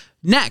 Okay.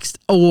 Next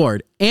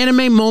award,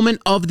 anime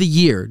moment of the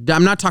year.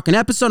 I'm not talking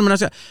episode. I'm not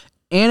talking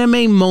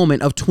anime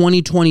moment of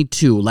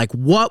 2022. Like,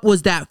 what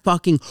was that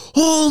fucking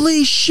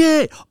holy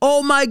shit?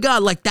 Oh my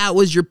God. Like, that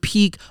was your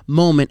peak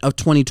moment of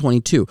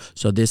 2022.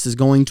 So this is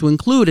going to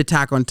include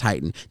Attack on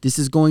Titan. This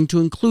is going to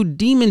include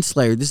Demon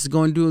Slayer. This is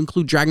going to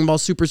include Dragon Ball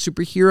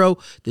Superhero.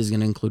 This is going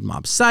to include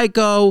Mob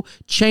Psycho,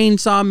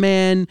 Chainsaw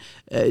Man,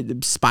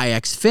 Spy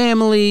X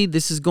Family.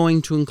 This is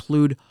going to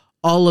include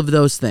all of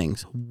those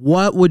things.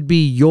 What would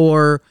be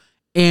your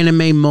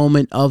anime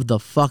moment of the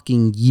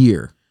fucking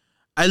year?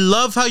 I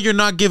love how you're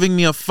not giving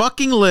me a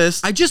fucking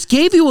list. I just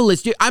gave you a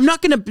list. I'm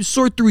not going to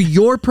sort through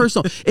your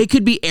personal. It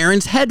could be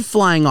Eren's head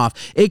flying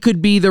off. It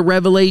could be the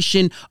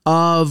revelation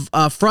of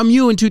From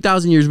You in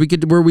 2,000 Years.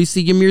 Where we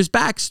see Ymir's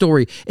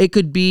backstory. It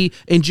could be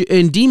in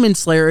Demon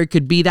Slayer. It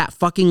could be that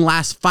fucking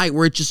last fight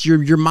where it's just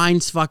your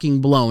mind's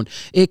fucking blown.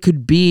 It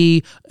could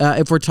be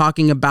if we're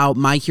talking about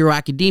My Hero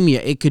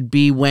Academia. It could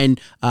be when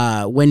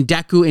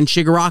Deku and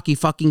Shigaraki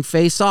fucking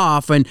face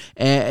off and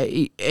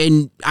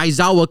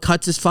Aizawa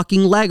cuts his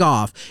fucking leg off.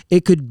 off.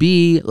 It could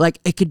be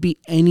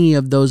any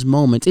of those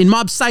moments. In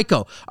Mob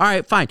Psycho, all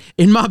right, fine.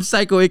 In Mob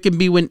Psycho, it can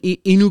be when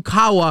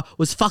Inukawa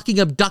was fucking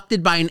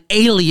abducted by an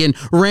alien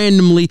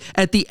randomly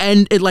at the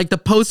end, at like the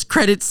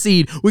post-credit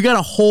scene. We got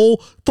a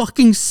whole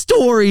fucking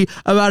story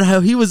about how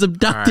he was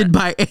abducted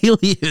by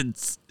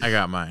aliens. I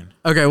got mine.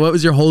 Okay, what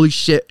was your holy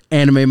shit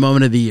anime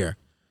moment of the year?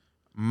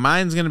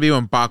 Mine's gonna be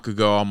when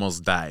Bakugo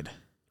almost died.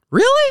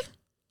 Really?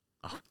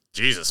 Oh,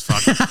 Jesus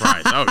fucking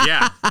Christ. Oh,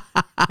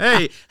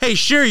 yeah. Hey,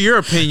 share your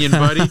opinion,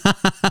 buddy.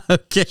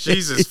 Okay.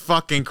 Jesus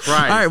fucking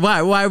Christ. All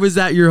right, why was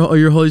that your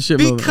holy shit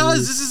moment?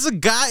 Because this is a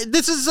guy,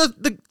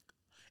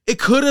 it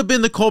could have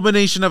been the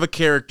culmination of a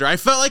character. I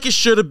felt like it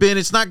should have been.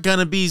 It's not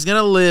gonna be. He's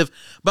gonna live.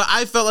 But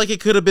I felt like it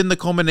could have been the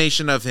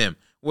culmination of him,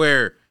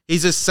 where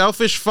he's a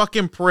selfish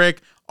fucking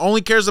prick,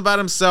 only cares about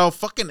himself,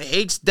 fucking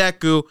hates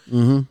Deku,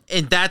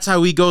 and that's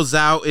how he goes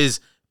out,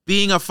 is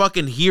being a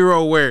fucking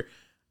hero. Where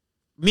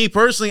me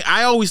personally,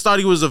 I always thought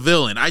he was a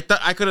villain. I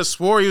could have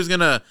swore he was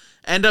gonna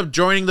end up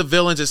joining the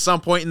villains at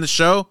some point in the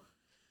show,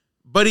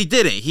 but he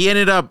didn't. He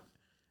ended up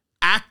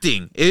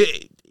acting.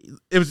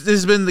 This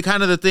has been the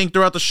kind of the thing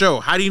throughout the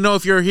show. How do you know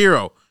if you're a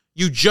hero?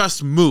 You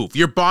just move.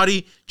 Your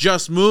body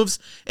just moves,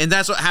 and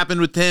that's what happened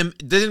with him.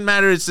 It didn't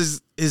matter.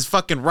 It's his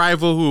fucking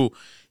rival who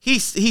he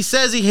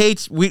says he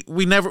hates. We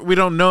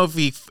don't know if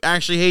he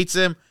actually hates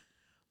him,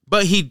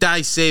 but he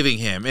dies saving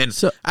him. And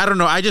so, I don't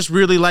know. I just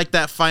really like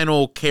that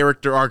final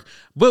character arc.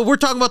 But we're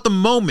talking about the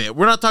moment.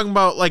 We're not talking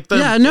about like the...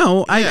 Yeah,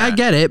 no, I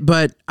get it.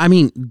 But, I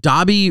mean,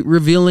 Dobby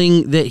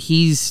revealing that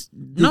he's...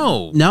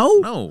 No.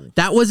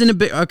 That wasn't a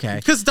big... Okay.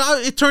 Because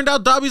it turned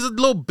out Dobby's a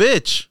little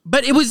bitch.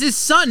 But it was his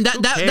son.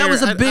 That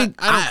was a big...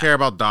 I don't care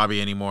about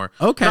Dobby anymore.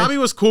 Okay. Dobby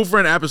was cool for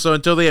an episode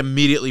until they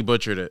immediately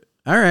butchered it.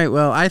 All right,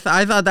 well, I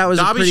thought that was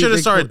Dobby should have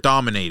started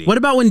dominating. What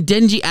about when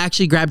Denji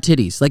actually grabbed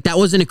titties? Like, that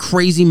wasn't a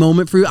crazy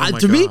moment for you?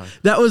 To me,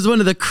 that was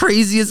one of the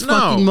craziest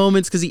fucking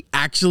moments because he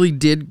actually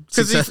did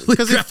successfully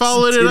Because he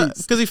followed it up.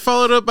 Because he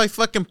followed up by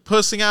fucking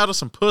pussing out of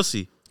some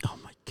pussy. Oh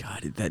my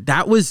God.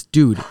 That was,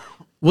 dude,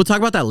 we'll talk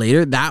about that later.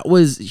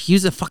 He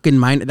was a fucking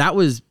mind. That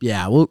was,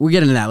 yeah, we'll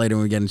get into that later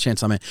when we get a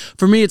chance on it.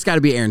 For me, it's got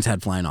to be Aaron's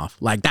head flying off.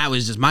 Like, that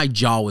was just, my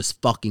jaw was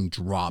fucking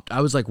dropped. I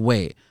was like,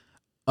 wait.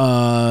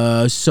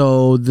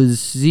 So the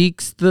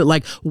Zeke's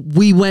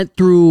we went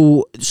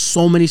through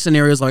so many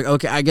scenarios. Like,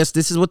 okay, I guess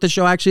this is what the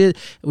show actually is.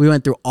 We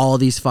went through all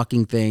these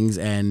fucking things,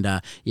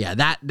 and yeah,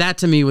 that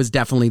to me was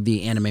definitely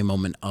the anime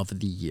moment of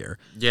the year.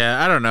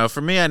 Yeah, I don't know.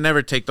 For me, I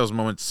never take those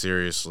moments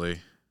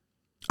seriously.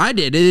 I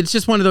did. It's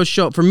just one of those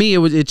shows. For me,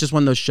 it's just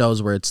one of those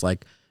shows where it's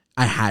like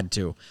I had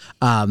to.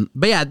 But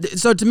yeah,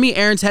 so to me,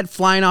 Aaron's head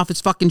flying off his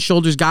fucking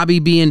shoulders,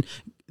 Gabi being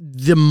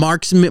the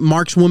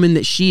markswoman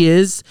that she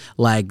is,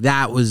 like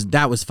that was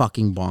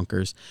fucking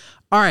bonkers.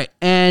 All right,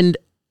 and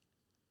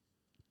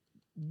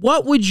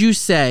what would you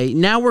say?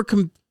 Now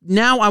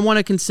I want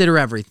to consider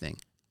everything.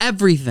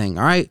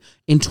 All right,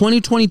 in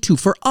 2022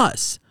 for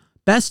us,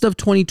 best of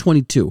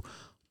 2022.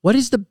 What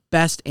is the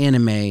best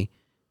anime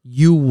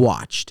you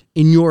watched,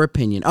 in your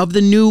opinion, of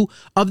the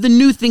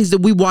new things that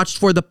we watched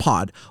for the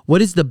pod?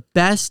 What is the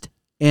best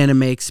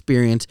anime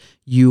experience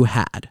you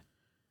had?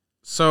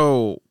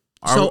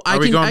 Are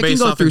we going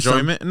based off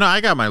enjoyment? No,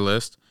 I got my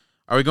list.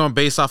 Are we going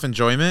based off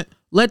enjoyment?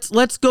 Let's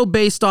go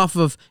based off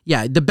of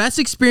the best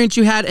experience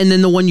you had, and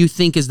then the one you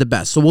think is the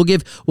best. So we'll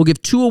give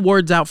 2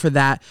 awards out for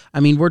that.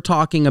 I mean, we're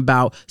talking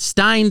about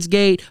Steins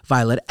Gate,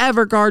 Violet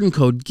Evergarden,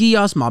 Code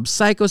Geass, Mob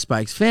Psycho,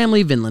 Spike's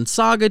Family, Vinland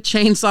Saga,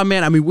 Chainsaw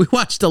Man. I mean, we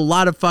watched a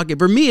lot of fucking.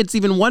 For me, it's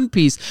even One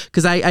Piece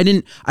because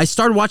I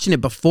started watching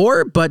it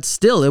before, but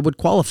still, it would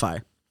qualify.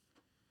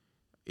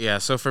 Yeah.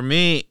 So for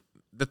me,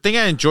 the thing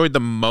I enjoyed the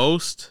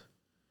most.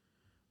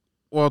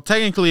 Well,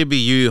 technically it'd be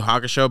Yu Yu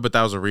Hakusho, but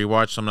that was a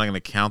rewatch, so I'm not going to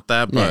count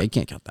that. But yeah, you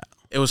can't count that.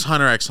 It was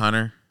Hunter x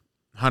Hunter.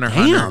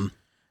 Hunter.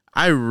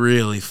 I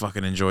really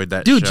fucking enjoyed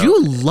that show. Dude,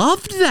 you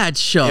loved that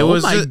show. Oh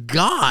my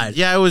God.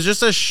 Yeah, it was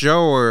just a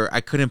show where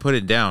I couldn't put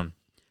it down.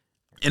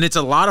 And it's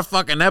a lot of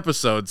fucking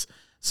episodes.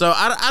 So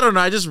I don't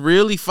know. I just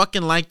really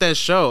fucking like that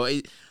show.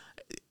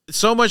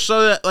 So much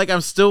so that like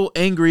I'm still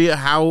angry at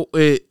how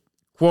it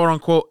quote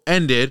unquote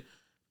ended,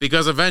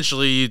 because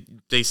eventually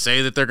they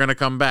say that they're going to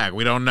come back.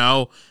 We don't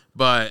know,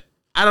 but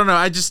I don't know.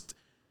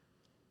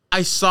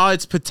 I saw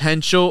its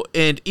potential,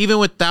 and even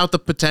without the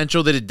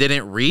potential that it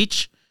didn't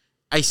reach,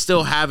 I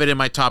still have it in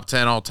my top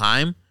 10 all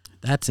time.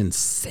 That's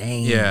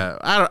insane. Yeah,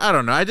 I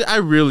don't know. I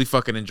really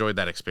fucking enjoyed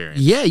that experience.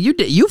 Yeah, you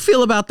did. You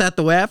feel about that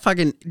the way I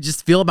fucking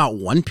just feel about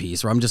One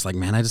Piece, where I'm just like,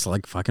 man, I just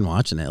like fucking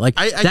watching it. Like,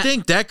 I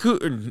think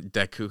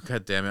Deku.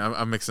 God damn it,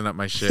 I'm mixing up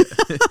my shit.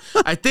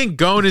 I think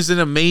Gon is an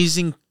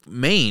amazing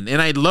main,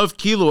 and I love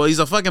Killua. He's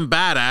a fucking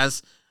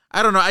badass.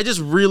 I don't know. I just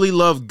really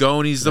love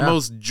Gon. He's the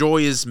most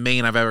joyous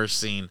main I've ever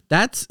seen.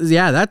 That's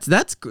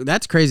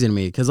crazy to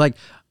me, because like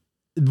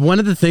one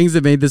of the things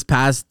that made this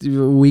past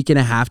week and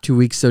a half, 2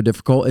 weeks so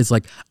difficult is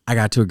like I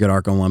got to a good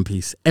arc on One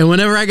Piece, and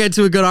whenever I get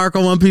to a good arc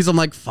on One Piece, I'm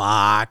like,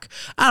 fuck,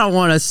 I don't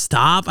want to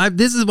stop.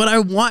 This is what I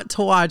want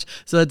to watch.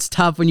 So it's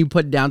tough when you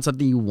put down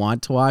something you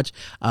want to watch.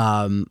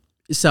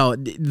 So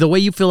the way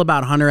you feel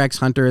about Hunter x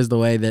Hunter is the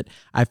way that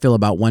I feel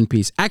about One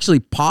Piece. Actually,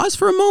 pause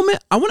for a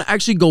moment. I want to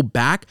actually go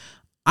back.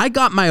 I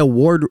got my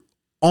award,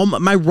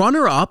 my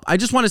runner-up. I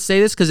just want to say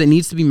this because it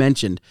needs to be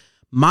mentioned.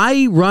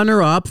 My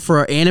runner-up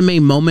for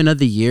anime moment of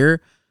the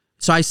year.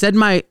 So I said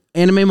my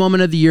anime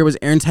moment of the year was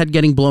Aaron's head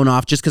getting blown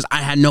off just because I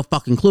had no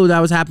fucking clue that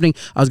was happening.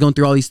 I was going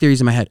through all these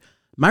theories in my head.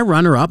 My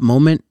runner-up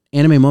moment,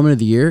 anime moment of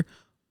the year,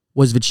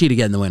 was Vegeta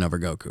getting the win over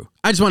Goku.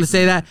 I just want to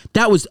say that.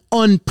 That was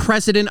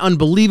unprecedented,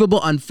 unbelievable,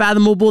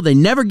 unfathomable. They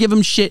never give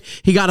him shit.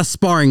 He got a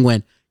sparring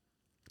win.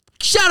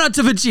 Shout out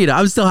to Vegeta.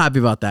 I'm still happy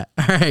about that.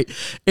 All right.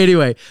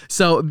 Anyway,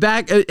 so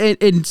back,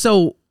 and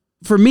so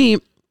for me,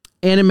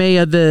 anime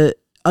of the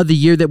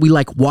year that we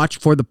like watch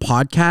for the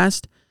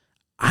podcast,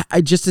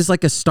 I just is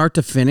like a start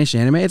to finish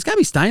anime. It's gotta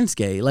be Steins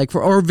Gate, like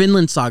or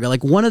Vinland Saga,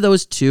 like one of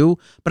those two.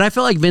 But I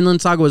felt like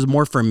Vinland Saga was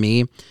more for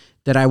me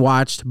that I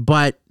watched,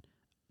 but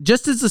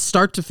just as a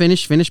start to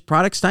finished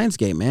product, Steins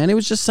Gate, man. It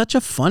was just such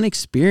a fun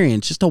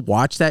experience just to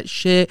watch that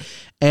shit.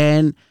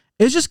 And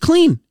it was just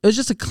clean. It was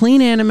just a clean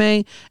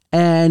anime.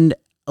 And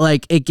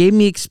like, it gave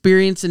me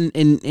experience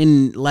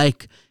in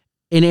like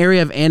an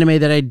area of anime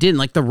that I didn't.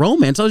 Like the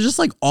romance, I was just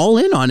like all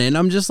in on it. And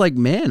I'm just like,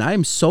 man, I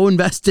am so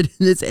invested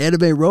in this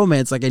anime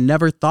romance. Like I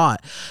never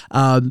thought.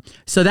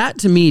 So that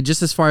to me,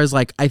 just as far as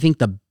like, I think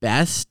the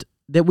best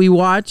that we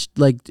watched,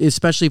 like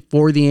especially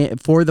for the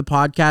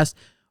podcast,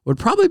 would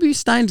probably be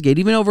Steins Gate,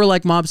 even over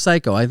like Mob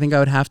Psycho. I think I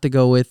would have to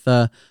go with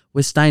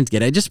Steins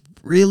Gate. I just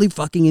really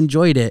fucking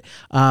enjoyed it.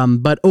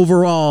 But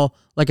overall,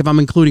 like if I'm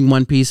including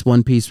One Piece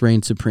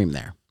reigns supreme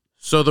there.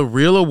 So the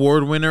real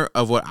award winner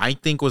of what I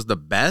think was the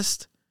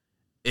best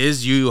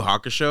is Yu Yu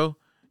Hakusho.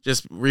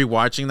 Just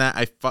rewatching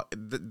that,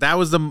 that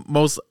was the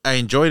most I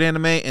enjoyed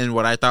anime and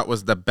what I thought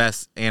was the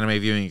best anime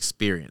viewing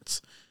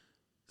experience.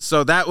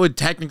 So that would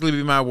technically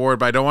be my award,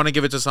 but I don't want to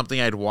give it to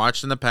something I'd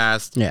watched in the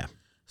past. Yeah.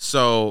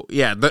 So,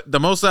 yeah, the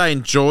most I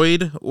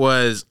enjoyed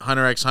was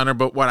Hunter x Hunter,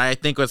 but what I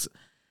think was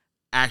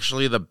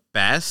actually the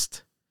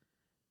best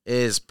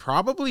is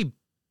probably,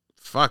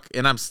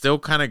 and I'm still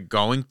kind of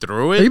going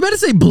through it. Are you about to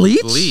say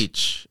Bleach?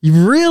 Bleach.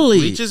 Really?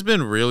 Bleach has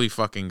been really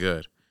fucking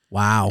good.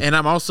 Wow. And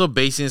I'm also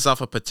basing this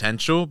off of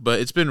potential, but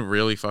it's been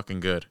really fucking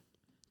good.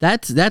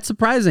 That's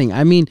surprising.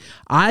 I mean,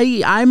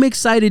 I'm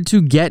excited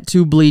to get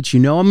to Bleach. You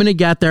know I'm going to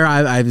get there.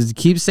 I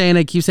keep saying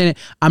it.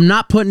 I'm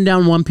not putting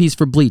down One Piece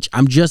for Bleach.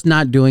 I'm just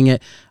not doing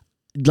it.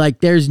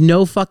 Like, there's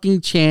no fucking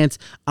chance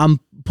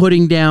I'm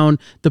putting down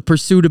the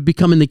pursuit of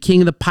becoming the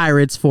king of the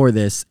pirates for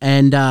this.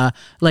 And,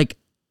 like,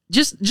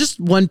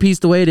 just One Piece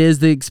the way it is,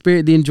 the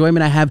experience, the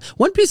enjoyment I have.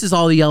 One Piece is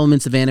all the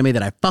elements of anime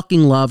that I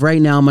fucking love.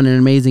 Right now, I'm on an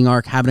amazing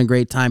arc, having a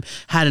great time.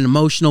 Had an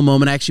emotional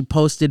moment. I actually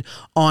posted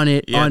on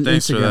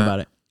Instagram about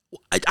it.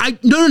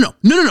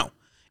 No.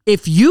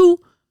 If you,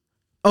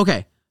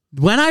 okay,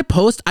 when I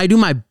post, I do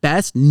my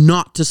best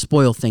not to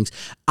spoil things.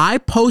 I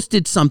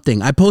posted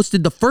something. I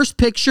posted the first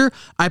picture.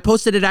 I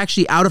posted it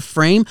actually out of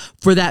frame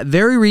for that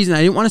very reason.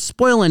 I didn't want to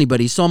spoil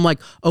anybody. So I'm like,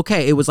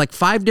 okay, it was like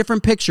 5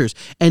 different pictures.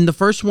 And the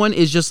first one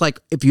is just like,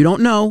 if you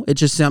don't know,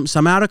 it's just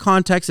some out of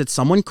context. It's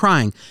someone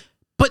crying.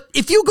 But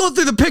if you go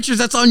through the pictures,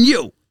 that's on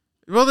you.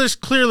 Well, there's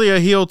clearly a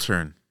heel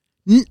turn.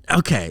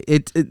 Okay.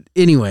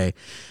 Anyway.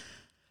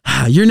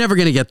 You're never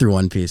gonna get through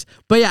One Piece,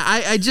 but yeah,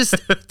 I just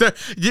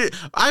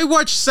I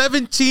watched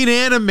 17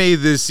 anime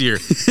this year.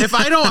 If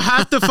I don't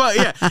have to,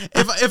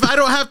 if I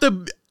don't have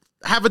to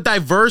have a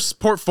diverse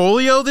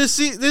portfolio this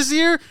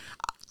year,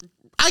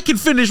 I can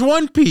finish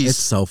One Piece. It's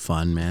so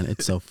fun, man.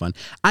 It's so fun.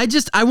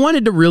 I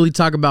wanted to really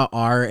talk about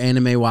our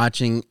anime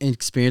watching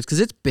experience because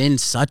it's been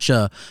such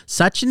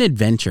an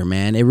adventure,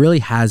 man. It really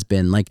has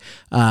been. Like,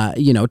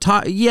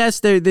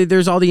 yes,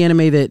 there's all the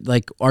anime that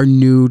like are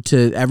new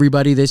to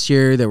everybody this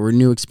year, that were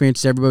new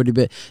experiences to everybody,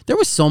 but there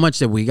was so much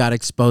that we got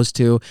exposed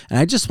to, and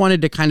I just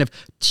wanted to kind of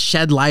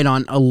shed light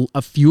on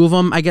a few of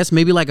them. I guess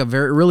maybe like a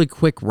really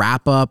quick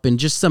wrap up and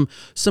just some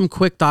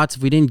quick thoughts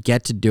if we didn't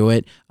get to do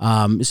it.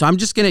 So I'm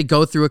just gonna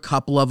go through a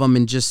couple of them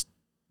and just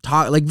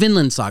talk, like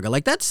Vinland Saga.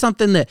 Like that's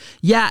something that,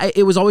 yeah,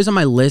 it was always on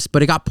my list,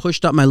 but it got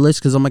pushed up my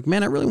list because I'm like,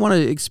 man, I really want to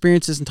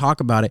experience this and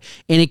talk about it.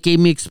 And it gave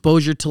me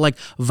exposure to like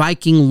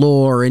Viking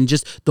lore and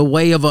just the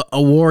way of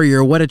a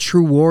warrior, what a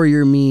true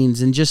warrior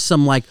means, and just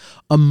some like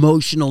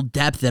emotional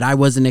depth that I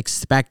wasn't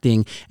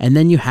expecting. And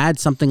then you had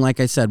something, like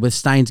I said, with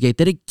Steins Gate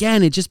that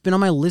again, it just been on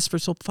my list for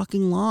so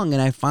fucking long,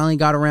 and I finally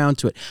got around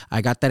to it.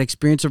 I got that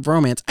experience of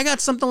romance. I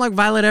got something like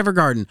Violet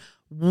Evergarden.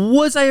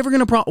 Was I ever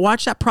going to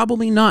watch that?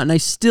 Probably not. And I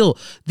still,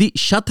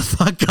 shut the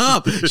fuck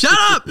up. Shut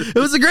up. It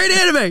was a great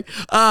anime.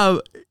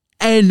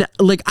 And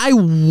like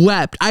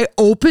I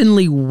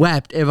openly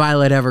wept at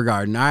Violet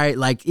Evergarden. All right,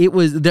 like it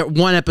was there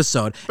one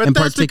episode, but in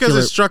that's particular,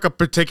 because it struck a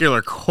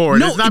particular chord.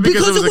 No, it's not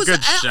because it was a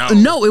good show.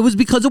 No, it was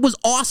because it was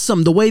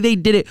awesome. The way they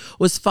did it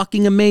was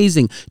fucking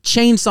amazing.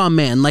 Chainsaw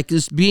Man, like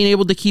just being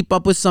able to keep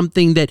up with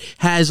something that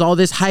has all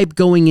this hype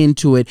going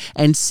into it,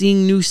 and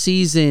seeing new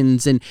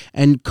seasons,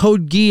 and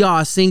Code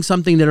Geass seeing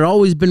something that had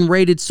always been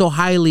rated so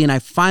highly, and I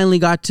finally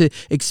got to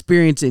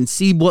experience it and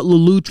see what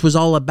Lelouch was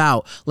all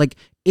about. Like,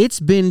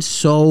 it's been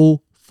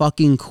so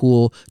fucking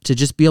cool to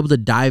just be able to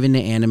dive into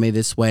anime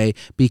this way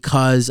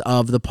because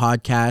of the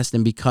podcast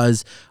and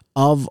because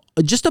of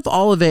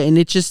all of it. And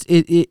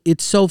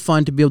it's so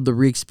fun to be able to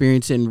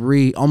re-experience it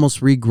and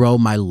almost regrow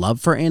my love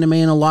for anime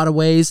in a lot of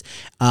ways.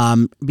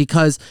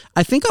 Because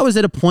I think I was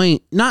at a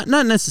point, not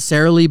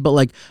necessarily, but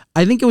like,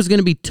 I think it was going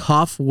to be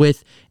tough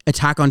with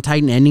Attack on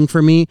Titan ending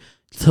for me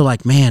to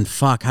like, man,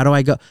 fuck, how do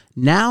I go?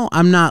 Now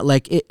I'm not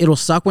like, it'll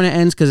suck when it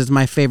ends because it's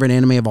my favorite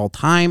anime of all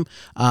time.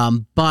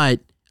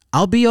 But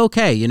I'll be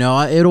okay. You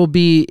know, it'll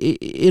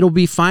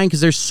be fine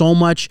because there's so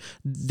much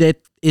that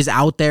is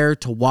out there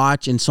to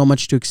watch and so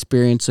much to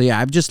experience. So yeah,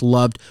 I've just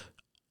loved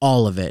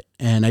all of it.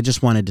 And I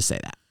just wanted to say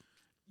that.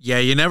 Yeah,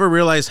 you never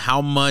realize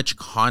how much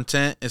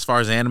content as far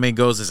as anime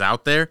goes is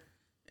out there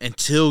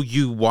until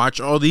you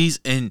watch all these,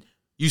 and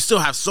you still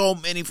have so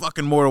many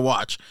fucking more to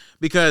watch.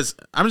 Because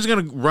I'm just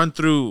going to run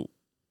through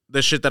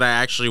the shit that I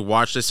actually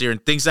watched this year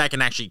and things that I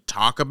can actually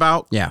talk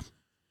about. Yeah.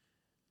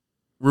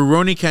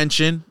 Rurouni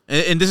Kenshin,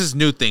 and this is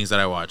new things that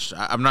I watched.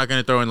 I'm not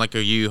going to throw in like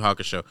a Yu Yu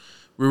Hakusho.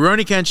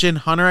 Rurouni Kenshin,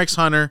 Hunter x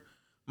Hunter,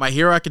 My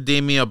Hero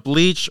Academia,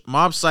 Bleach,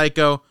 Mob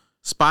Psycho,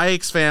 Spy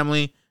X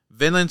Family,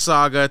 Vinland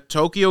Saga,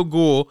 Tokyo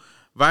Ghoul,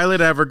 Violet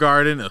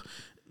Evergarden,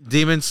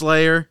 Demon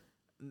Slayer.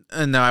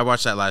 No, I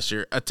watched that last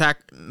year.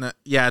 Attack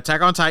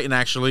on Titan,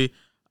 actually.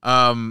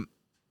 And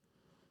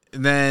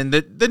then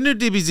the new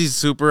DBZ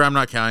Super, I'm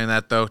not counting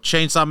that, though.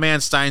 Chainsaw Man,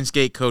 Steins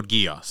Gate, Code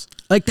Geass.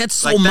 Like, that's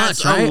so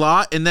much, right? A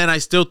lot. And then I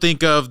still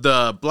think of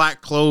the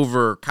Black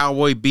Clover,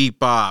 Cowboy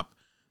Bebop,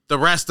 the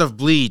rest of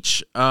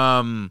Bleach.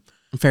 Fairy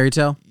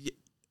Tail?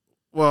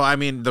 Well, I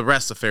mean, the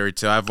rest of Fairy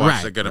Tail. I've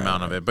watched a good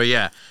amount of it. But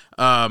yeah,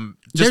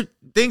 just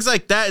things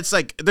like that. It's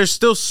like there's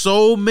still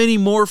so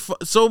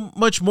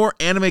much more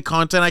anime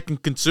content I can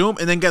consume.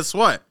 And then guess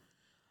what?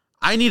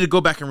 I need to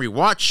go back and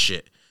rewatch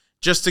shit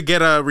just to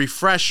get a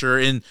refresher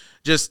and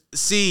just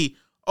see,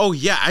 oh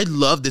yeah, I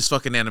love this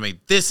fucking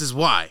anime. This is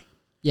why.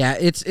 Yeah,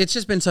 it's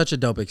just been such a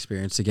dope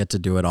experience to get to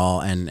do it all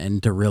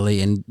and to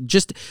really, and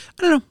just,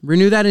 I don't know,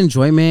 renew that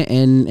enjoyment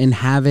and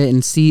have it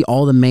and see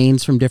all the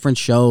mains from different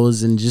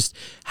shows and just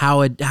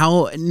how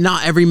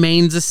not every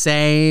main's the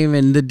same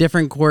and the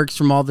different quirks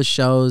from all the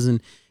shows,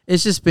 and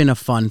it's just been a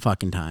fun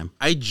fucking time.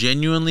 I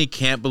genuinely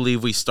can't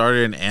believe we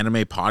started an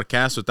anime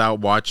podcast without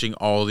watching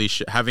all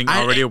these having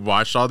already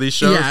watched all these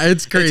shows. Yeah,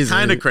 it's crazy. It's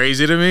kind of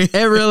crazy to me.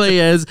 It really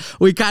is.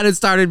 We kind of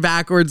started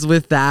backwards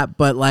with that,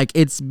 but like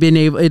it's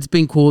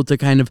been cool to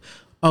kind of,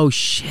 oh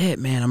shit,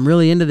 man, I'm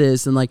really into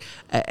this, and like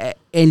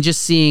and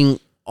just seeing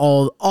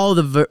all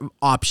the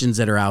options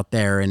that are out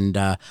there and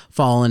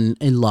falling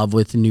in love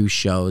with new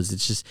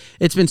shows.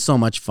 It's been so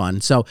much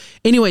fun. So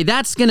anyway,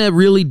 that's going to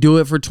really do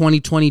it for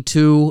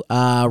 2022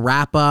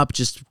 wrap up.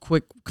 Just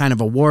quick kind of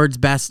awards,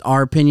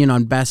 our opinion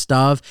on best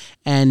of.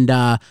 And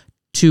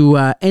to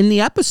end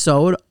the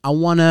episode, I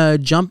want to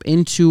jump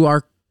into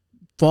our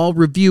fall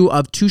review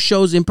of two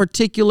shows in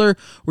particular.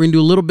 We're going to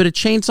do a little bit of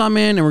Chainsaw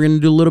Man and we're going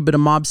to do a little bit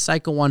of Mob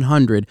Psycho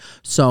 100.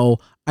 So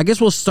I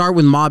guess we'll start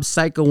with Mob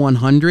Psycho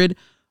 100.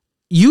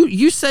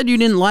 You said you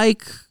didn't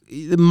like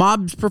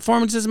Mob's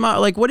performances.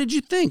 Like, what did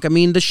you think? I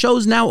mean, the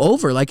show's now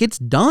over. Like, it's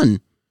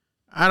done.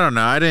 I don't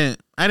know. I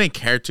didn't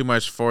care too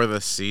much for the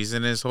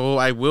season as whole.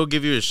 I will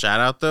give you a shout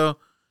out though.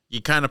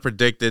 You kind of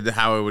predicted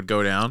how it would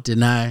go down.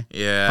 Didn't I?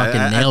 Yeah,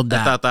 fucking nailed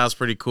that. I thought that was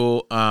pretty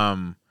cool.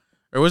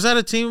 Or was that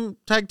a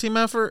tag team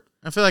effort?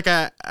 I feel like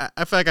I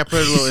put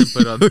a little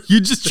input on. You're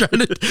just trying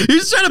to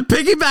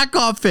piggyback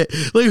off it.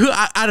 Like,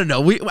 I don't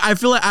know. I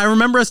feel like I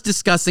remember us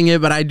discussing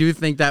it, but I do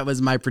think that was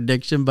my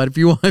prediction. But if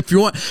you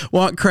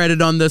want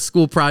credit on the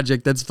school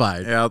project, that's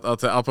fine. Yeah,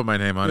 I'll put my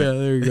name on it. Yeah,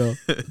 there you go.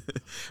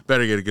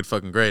 Better get a good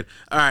fucking grade.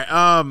 All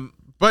right.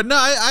 But no,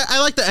 I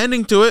like the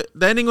ending to it.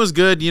 The ending was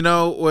good. You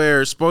know,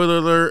 where, spoiler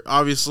alert,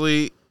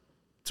 obviously,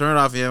 turn it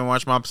off if you haven't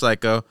watched Mob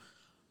Psycho.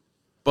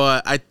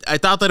 But I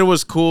thought that it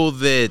was cool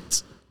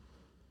that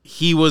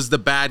he was the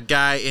bad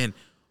guy and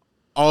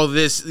all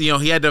this, you know,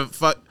 he had to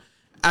fuck.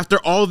 After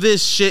all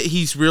this shit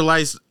he's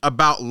realized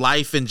about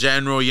life in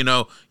general, you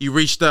know, you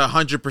reach the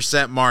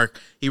 100% mark.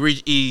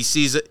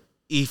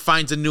 He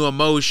finds a new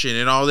emotion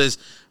and all this,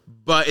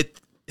 but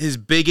his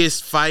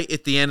biggest fight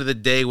at the end of the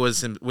day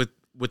was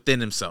within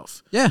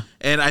himself. Yeah.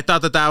 And I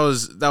thought that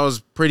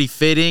was pretty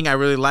fitting. I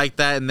really liked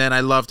that. And then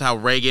I loved how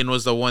Reigen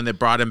was the one that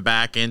brought him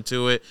back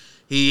into it.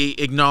 He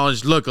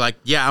acknowledged, look, like,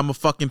 yeah, I'm a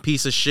fucking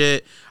piece of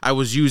shit. I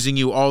was using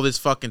you all this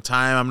fucking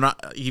time. I'm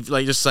not. He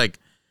just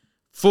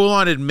full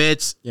on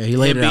admits he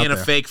laid him it out being a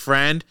there. fake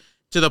friend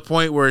to the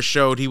point where it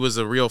showed he was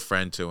a real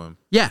friend to him.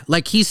 Yeah,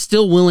 like he's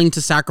still willing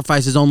to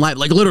sacrifice his own life.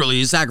 Like literally,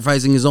 he's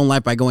sacrificing his own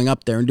life by going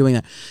up there and doing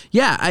that.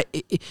 Yeah,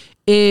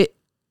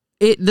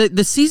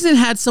 the season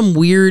had some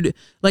weird,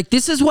 like,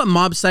 this is what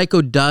Mob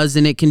Psycho does,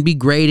 and it can be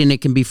great and it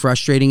can be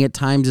frustrating at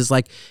times. Is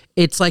like,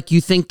 it's like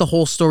you think the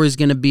whole story is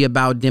going to be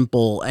about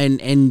Dimple, and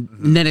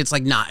then it's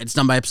like, nah, it's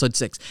done by episode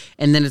 6,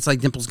 and then it's like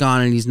Dimple's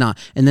gone and he's not,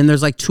 and then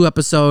there's like 2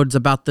 episodes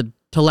about the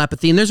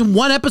telepathy. And there's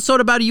one episode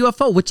about a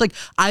UFO, which like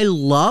I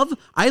love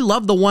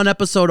the one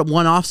episode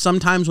one-off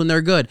sometimes when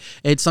they're good.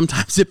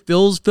 Sometimes it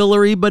feels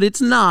fillery, but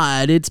it's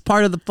not. It's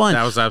part of the fun.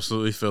 That was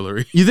absolutely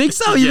fillery. You think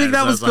so? You think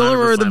that was filler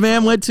where the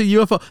man went to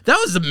UFO? That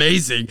was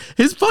amazing.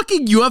 His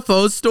fucking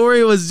UFO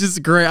story was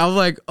just great. I was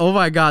like, oh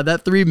my God,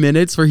 that 3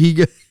 minutes where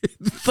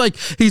like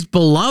he's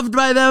beloved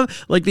by them,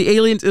 like the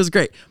aliens, it was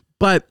great.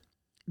 But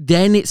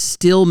then it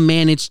still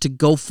managed to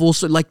go full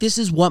circle. Like, this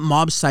is what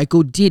Mob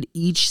Psycho did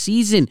each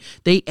season.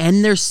 They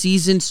end their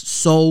seasons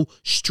so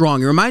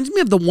strong. It reminds me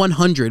of the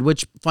 100,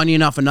 which, funny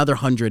enough, another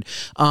 100,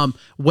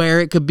 where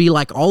it could be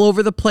like all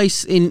over the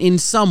place in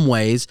some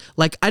ways.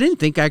 Like, I didn't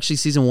think actually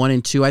season 1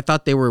 and 2, I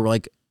thought they were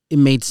like, it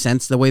made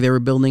sense the way they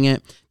were building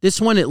it. This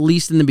one, at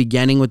least in the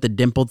beginning with the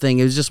dimple thing,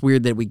 it was just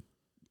weird that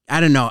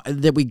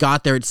that we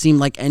got there. It seemed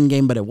like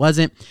Endgame, but it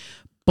wasn't.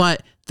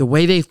 But the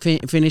way they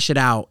finish it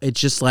out,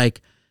 it's just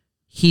like,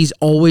 he's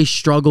always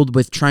struggled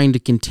with trying to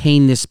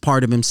contain this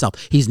part of himself.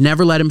 He's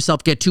never let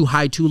himself get too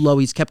high, too low.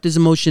 He's kept his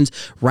emotions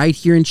right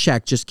here in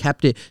check, just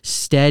kept it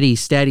steady,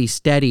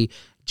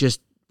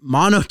 just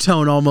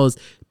monotone almost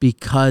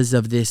because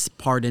of this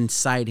part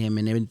inside him.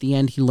 And at the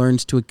end, he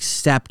learns to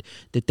accept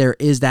that there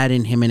is that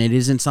in him and it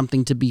isn't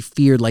something to be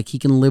feared, like he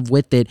can live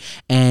with it.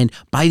 And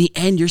by the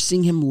end, you're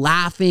seeing him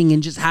laughing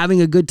and just having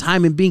a good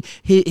time and being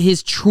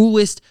his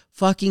truest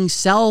fucking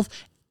self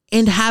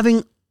and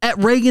having at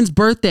Reagan's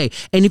birthday.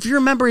 And if you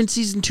remember in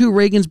season 2,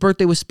 Reagan's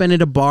birthday was spent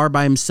at a bar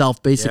by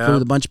himself, basically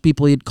with a bunch of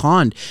people he had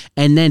conned.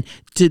 And then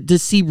to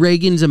see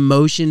Reagan's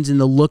emotions and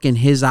the look in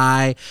his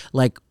eye,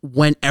 like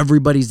when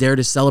everybody's there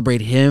to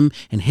celebrate him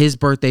and his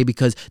birthday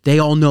because they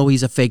all know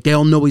he's a fake, they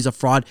all know he's a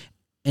fraud,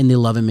 and they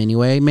love him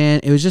anyway,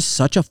 man. It was just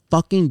such a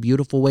fucking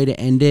beautiful way to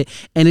end it.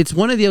 And it's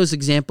one of those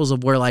examples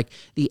of where like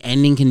the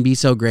ending can be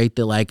so great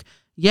that like,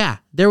 yeah,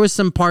 there was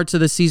some parts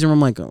of the season where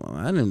I'm like,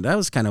 oh, that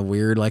was kind of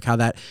weird, like how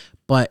that,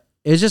 but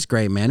it's just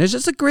great, man. It's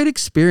just a great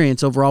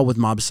experience overall with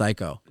Mob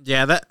Psycho.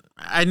 Yeah, that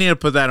I need to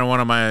put that in one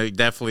of my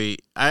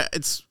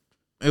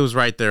it was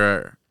right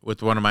there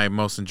with one of my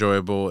most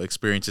enjoyable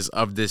experiences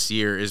of this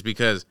year is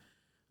because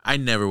I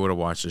never would have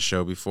watched the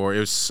show before. It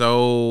was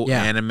so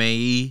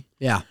anime-y.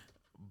 Yeah.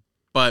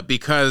 But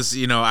because,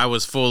 I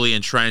was fully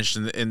entrenched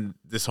in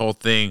this whole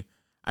thing,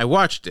 I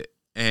watched it.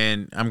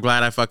 And I'm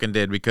glad I fucking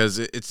did because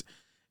it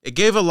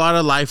gave a lot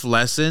of life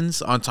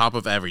lessons on top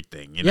of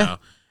everything, you know?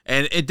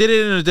 And it did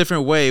it in a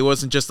different way. It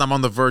wasn't just I'm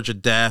on the verge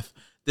of death.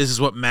 This is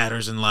what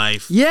matters in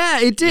life. Yeah,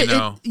 it did.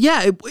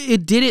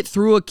 It did it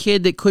through a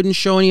kid that couldn't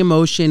show any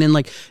emotion and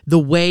like the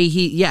way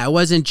it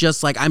wasn't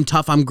just like I'm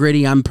tough, I'm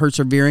gritty, I'm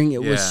persevering.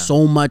 It was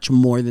so much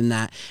more than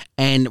that.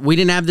 And we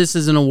didn't have this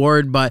as an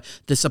award, but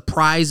the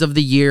surprise of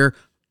the year,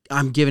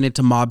 I'm giving it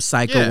to Mob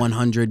Psycho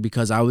 100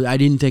 because I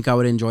didn't think I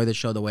would enjoy the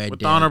show the way I did.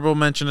 With honorable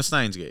mention of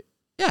Steins Gate.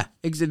 Yeah,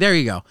 there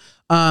you go.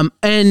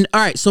 And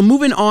all right, so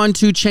moving on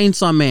to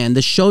Chainsaw Man,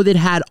 the show that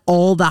had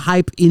all the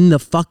hype in the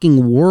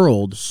fucking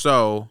world.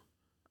 So,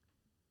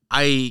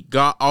 I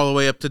got all the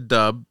way up to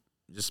dub.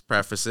 Just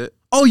preface it.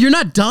 Oh, you're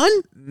not done?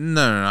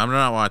 No, I'm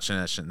not watching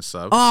that shit in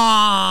subs.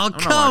 Oh,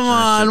 come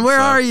on. Where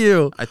are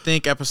you? I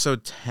think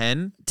episode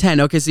 10.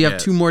 10. Okay, so you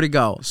have 2 more to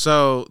go.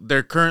 So,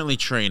 they're currently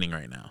training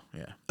right now.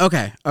 Yeah.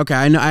 Okay.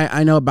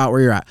 I know about where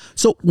you're at.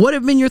 So, what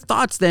have been your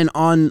thoughts then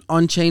on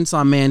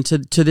Chainsaw Man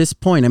to this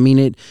point? I mean,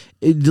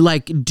 it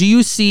like, do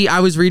you see?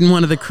 I was reading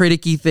one of the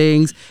criticky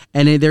things,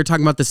 and they're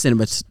talking about the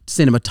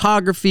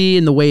cinematography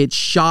and the way it's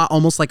shot,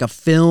 almost like a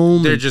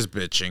film. They're just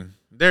bitching.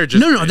 They're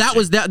just no.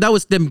 That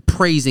was them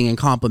praising and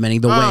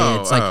complimenting the way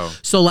it's like.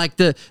 So, like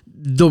the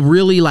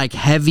really like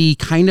heavy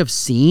kind of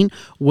scene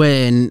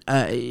when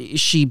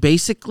she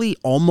basically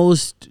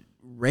almost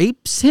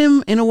rapes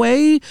him in a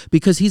way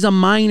because he's a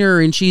minor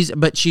and she's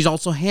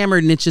also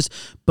hammered, and it's just,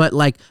 but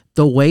like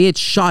the way it's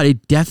shot,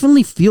 it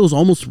definitely feels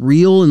almost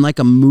real and like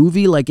a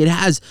movie. Like it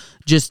has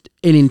just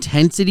an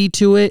intensity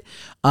to it.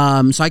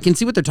 So I can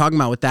see what they're talking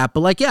about with that.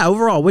 But like, yeah,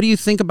 overall, what do you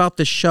think about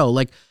the show?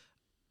 Like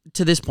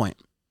to this point?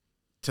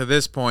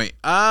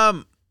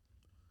 I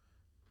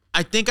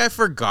think I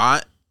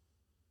forgot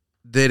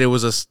that it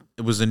was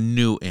a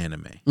new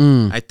anime.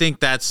 I think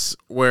that's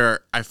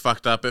where I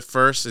fucked up at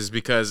first, is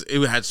because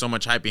it had so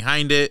much hype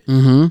behind it.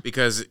 Mm-hmm.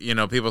 Because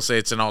people say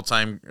it's an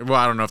all-time. Well,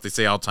 I don't know if they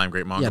say all-time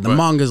great manga. Yeah, the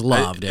manga's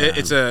loved.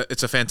 It's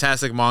a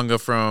fantastic manga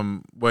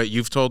from what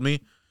you've told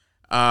me.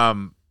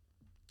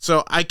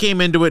 So I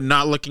came into it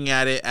not looking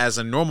at it as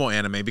a normal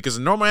anime, because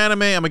a normal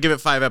anime, I'm gonna give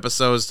it 5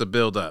 episodes to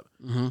build up.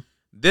 Mm-hmm.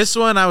 This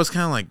one, I was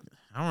kind of like,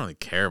 I don't really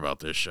care about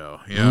this show,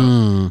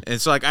 And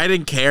so like I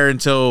didn't care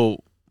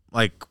until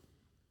like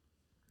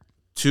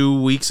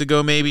 2 weeks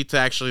ago, maybe, to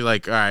actually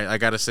like, all right, I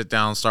got to sit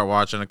down and start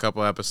watching a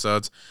couple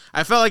episodes.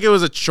 I felt like it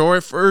was a chore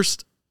at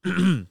first.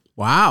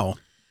 Wow.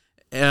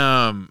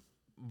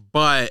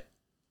 But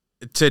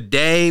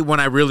today, when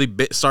I really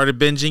started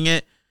binging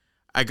it,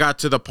 I got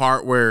to the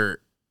part where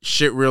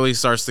shit really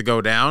starts to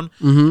go down,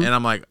 and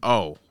I'm like,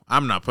 oh,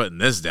 I'm not putting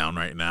this down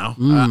right now.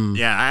 I'm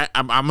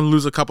gonna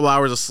lose a couple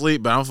hours of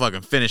sleep, but I'm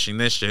fucking finishing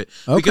this shit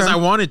because I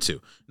wanted to,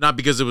 not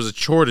because it was a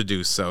chore to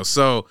do so.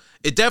 So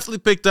it definitely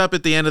picked up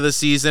at the end of the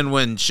season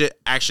when shit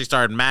actually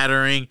started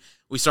mattering.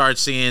 We started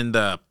seeing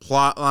the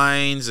plot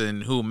lines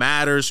and who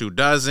matters, who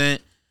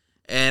doesn't,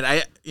 and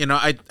I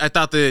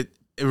thought that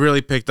it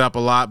really picked up a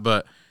lot.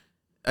 But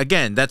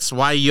again, that's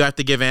why you have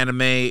to give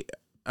anime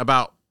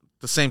about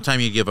the same time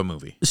you give a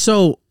movie.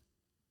 So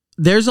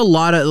there's a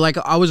lot of, like,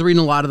 I was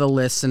reading a lot of the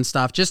lists and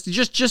stuff,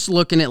 just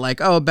looking at, like,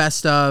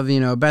 best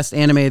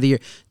anime of the year.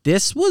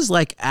 This was,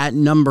 like, at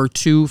number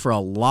 2 for a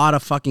lot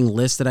of fucking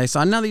lists that I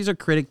saw. Now, these are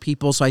critic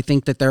people, so I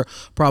think that they're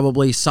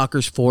probably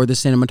suckers for the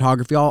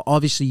cinematography.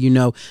 Obviously,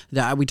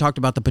 that we talked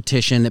about the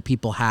petition that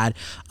people had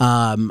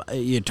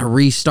to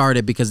restart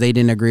it because they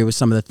didn't agree with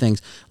some of the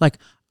things. Like,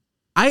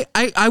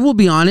 I will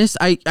be honest.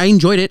 I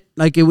enjoyed it.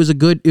 Like,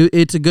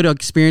 it's a good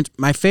experience.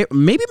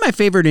 Maybe my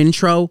favorite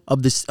intro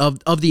of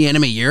the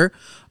anime year.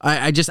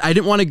 I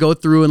didn't want to go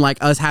through and, like,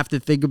 us have to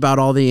think about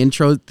all the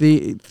intro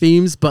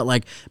themes, but,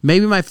 like,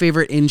 maybe my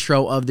favorite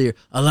intro of the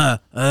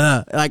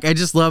like, I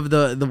just love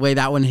the way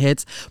that one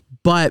hits.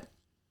 But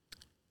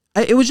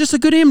it was just a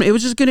good anime. It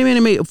was just good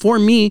anime for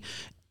me.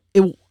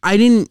 I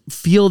didn't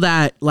feel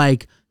that,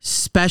 like,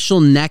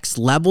 special next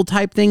level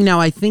type thing. Now,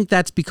 I think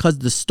that's because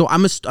the story,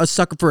 I'm a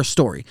sucker for a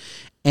story,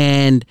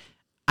 and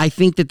I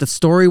think that the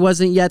story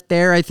wasn't yet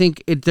there. I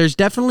think there's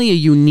definitely a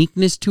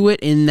uniqueness to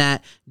it in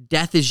that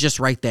death is just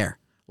right there.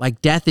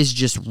 Like, death is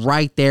just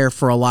right there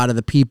for a lot of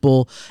the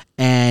people,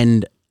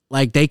 and,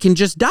 like, they can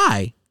just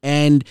die.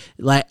 And,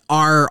 like,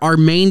 our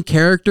main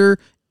character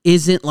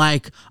isn't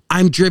like,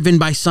 I'm driven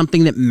by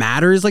something that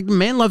matters. Like, the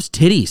man loves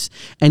titties,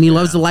 and he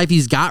loves the life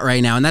he's got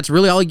right now, and that's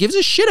really all he gives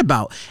a shit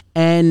about.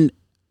 And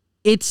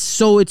it's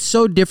so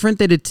different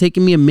that it's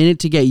taken me a minute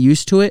to get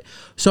used to it.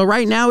 So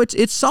right now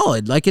it's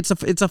solid. Like, it's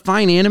a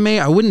fine anime.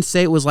 I wouldn't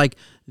say it was, like,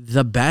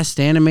 the best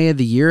anime of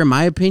the year in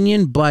my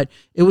opinion, but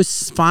it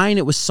was fine.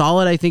 It was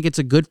solid. I think it's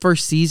a good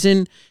first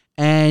season,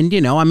 and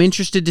I'm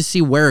interested to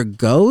see where it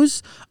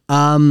goes.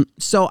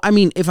 So I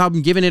mean, if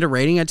I'm giving it a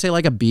rating, I'd say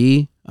like a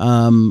B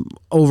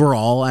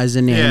overall as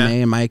an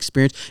anime in my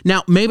experience.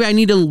 Now maybe I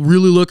need to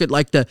really look at,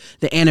 like, the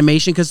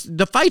animation, because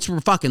the fights were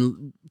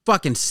fucking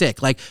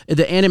sick. Like,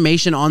 the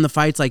animation on the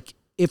fights, like,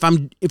 if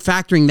I'm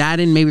factoring that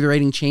in, maybe the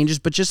rating changes,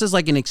 but just as,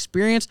 like, an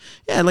experience,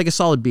 like a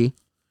solid B.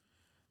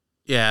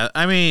 Yeah,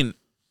 I mean,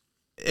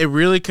 it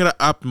really could have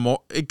upped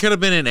more. It could have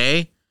been an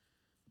A,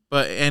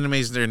 but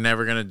animes, they're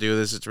never going to do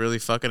this. It's really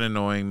fucking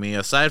annoying me.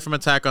 Aside from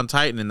Attack on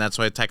Titan, and that's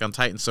why Attack on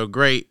Titan's so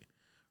great,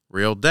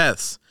 real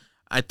deaths.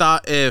 I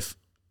thought if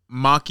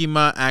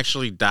Makima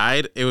actually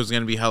died, it was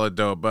going to be hella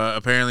dope, but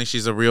apparently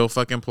she's a real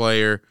fucking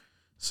player.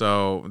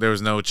 So there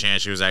was no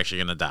chance she was actually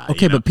gonna die.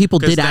 Okay, but people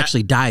did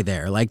actually die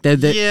there. Like,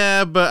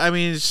 yeah, but I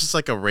mean, it's just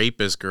like a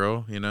rapist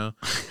girl, Oh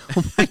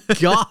my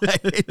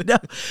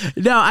god!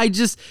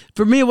 No,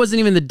 for me, it wasn't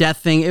even the death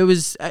thing. It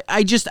was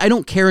I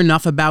don't care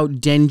enough about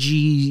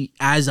Denji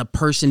as a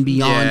person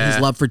beyond his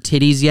love for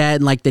titties yet,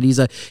 and, like, that he's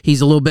a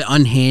little bit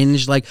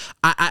unhinged. Like,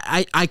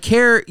 I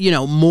care,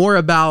 more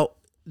about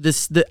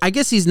I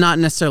guess he's not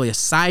necessarily a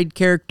side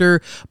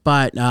character,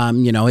 but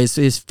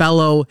his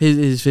fellow,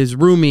 his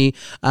roomie,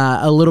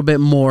 a little bit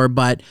more,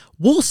 but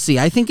we'll see.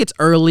 I think it's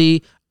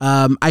early.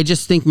 I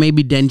just think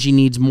maybe Denji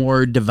needs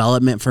more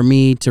development for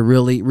me to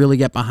really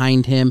get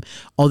behind him.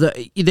 Although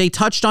they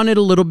touched on it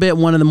a little bit in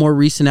one of the more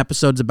recent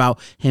episodes about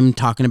him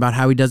talking about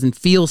how he doesn't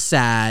feel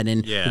sad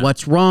and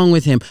what's wrong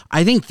with him.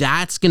 I think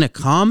that's going to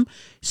come.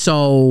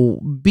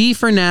 So B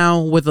for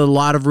now, with a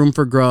lot of room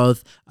for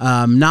growth.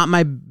 Not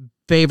my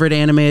favorite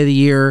anime of the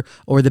year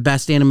or the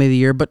best anime of the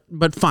year, but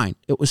fine.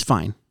 It was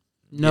fine.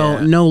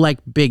 No like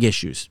big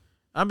issues.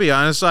 I'll be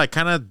honest, I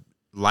kind of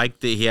like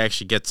that he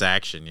actually gets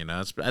action,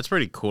 that's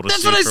pretty cool to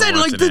see. That's what I said.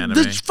 Like,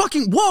 the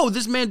fucking, whoa,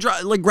 this man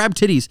grabbed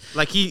titties.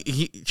 Like,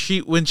 she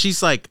when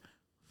she's like,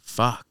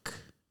 fuck,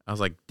 I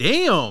was like,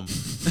 damn.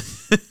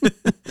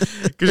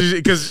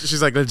 Because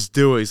she's like, let's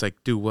do it. He's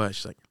like, do what?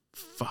 She's like,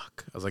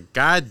 fuck. I was like,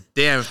 god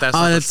damn, if that's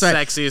not the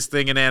sexiest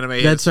thing in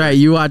anime. That's right.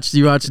 You watch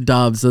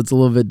dub, so it's a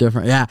little bit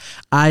different. Yeah.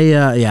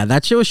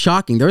 That shit was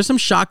shocking. There were some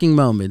shocking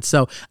moments.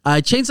 So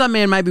Chainsaw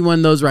Man might be one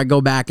of those where I go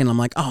back and I'm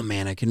like, oh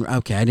man, I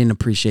didn't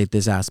appreciate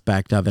this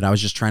aspect of it. I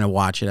was just trying to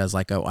watch it as,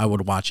 like, I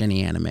would watch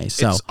any anime.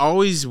 So it's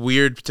always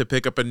weird to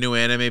pick up a new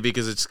anime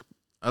because it's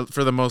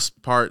for the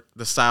most part,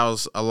 the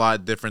style's a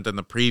lot different than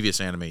the previous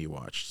anime you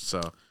watched.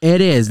 So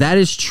it is. That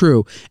is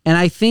true. And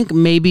I think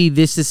maybe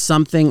this is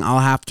something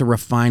I'll have to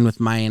refine with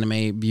my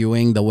anime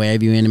viewing. The way I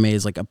view anime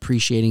is, like,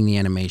 appreciating the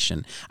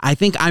animation. I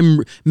think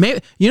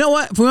you know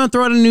what? If we want to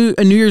throw out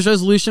a New Year's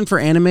resolution for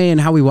anime and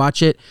how we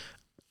watch it,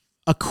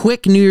 a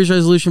quick New Year's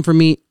resolution for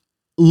me: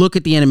 look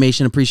at the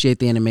animation, appreciate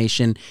the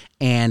animation,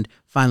 and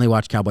finally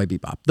watch Cowboy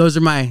Bebop. Those are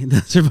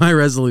my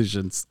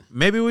resolutions.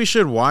 Maybe we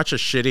should watch a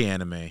shitty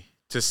anime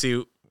to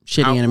see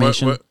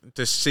animation.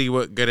 To see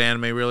what good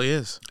anime really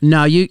is.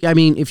 No,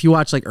 if you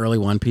watch, like, early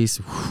One Piece,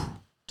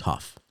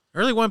 tough.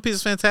 Early One Piece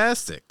is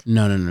fantastic.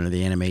 No,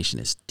 the animation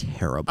is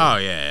terrible. Oh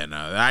yeah, no,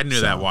 I knew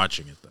that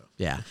watching it though.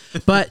 Yeah.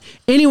 But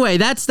anyway,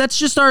 that's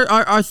just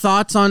our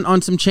thoughts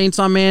on some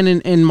Chainsaw Man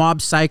and Mob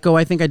Psycho.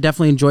 I think I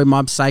definitely enjoy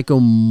Mob Psycho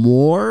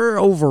more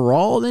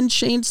overall than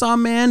Chainsaw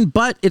Man,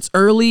 but it's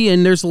early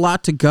and there's a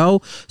lot to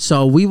go,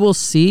 so we will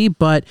see.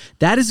 But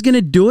that is going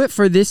to do it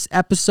for this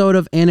episode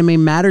of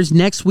Anime Matters.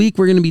 Next week,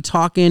 we're going to be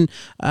talking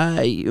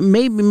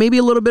maybe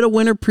a little bit of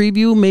winter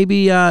preview,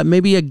 maybe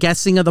a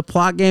guessing of the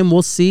plot game.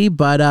 We'll see.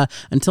 But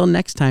until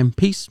next time,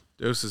 peace.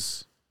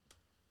 Deuces.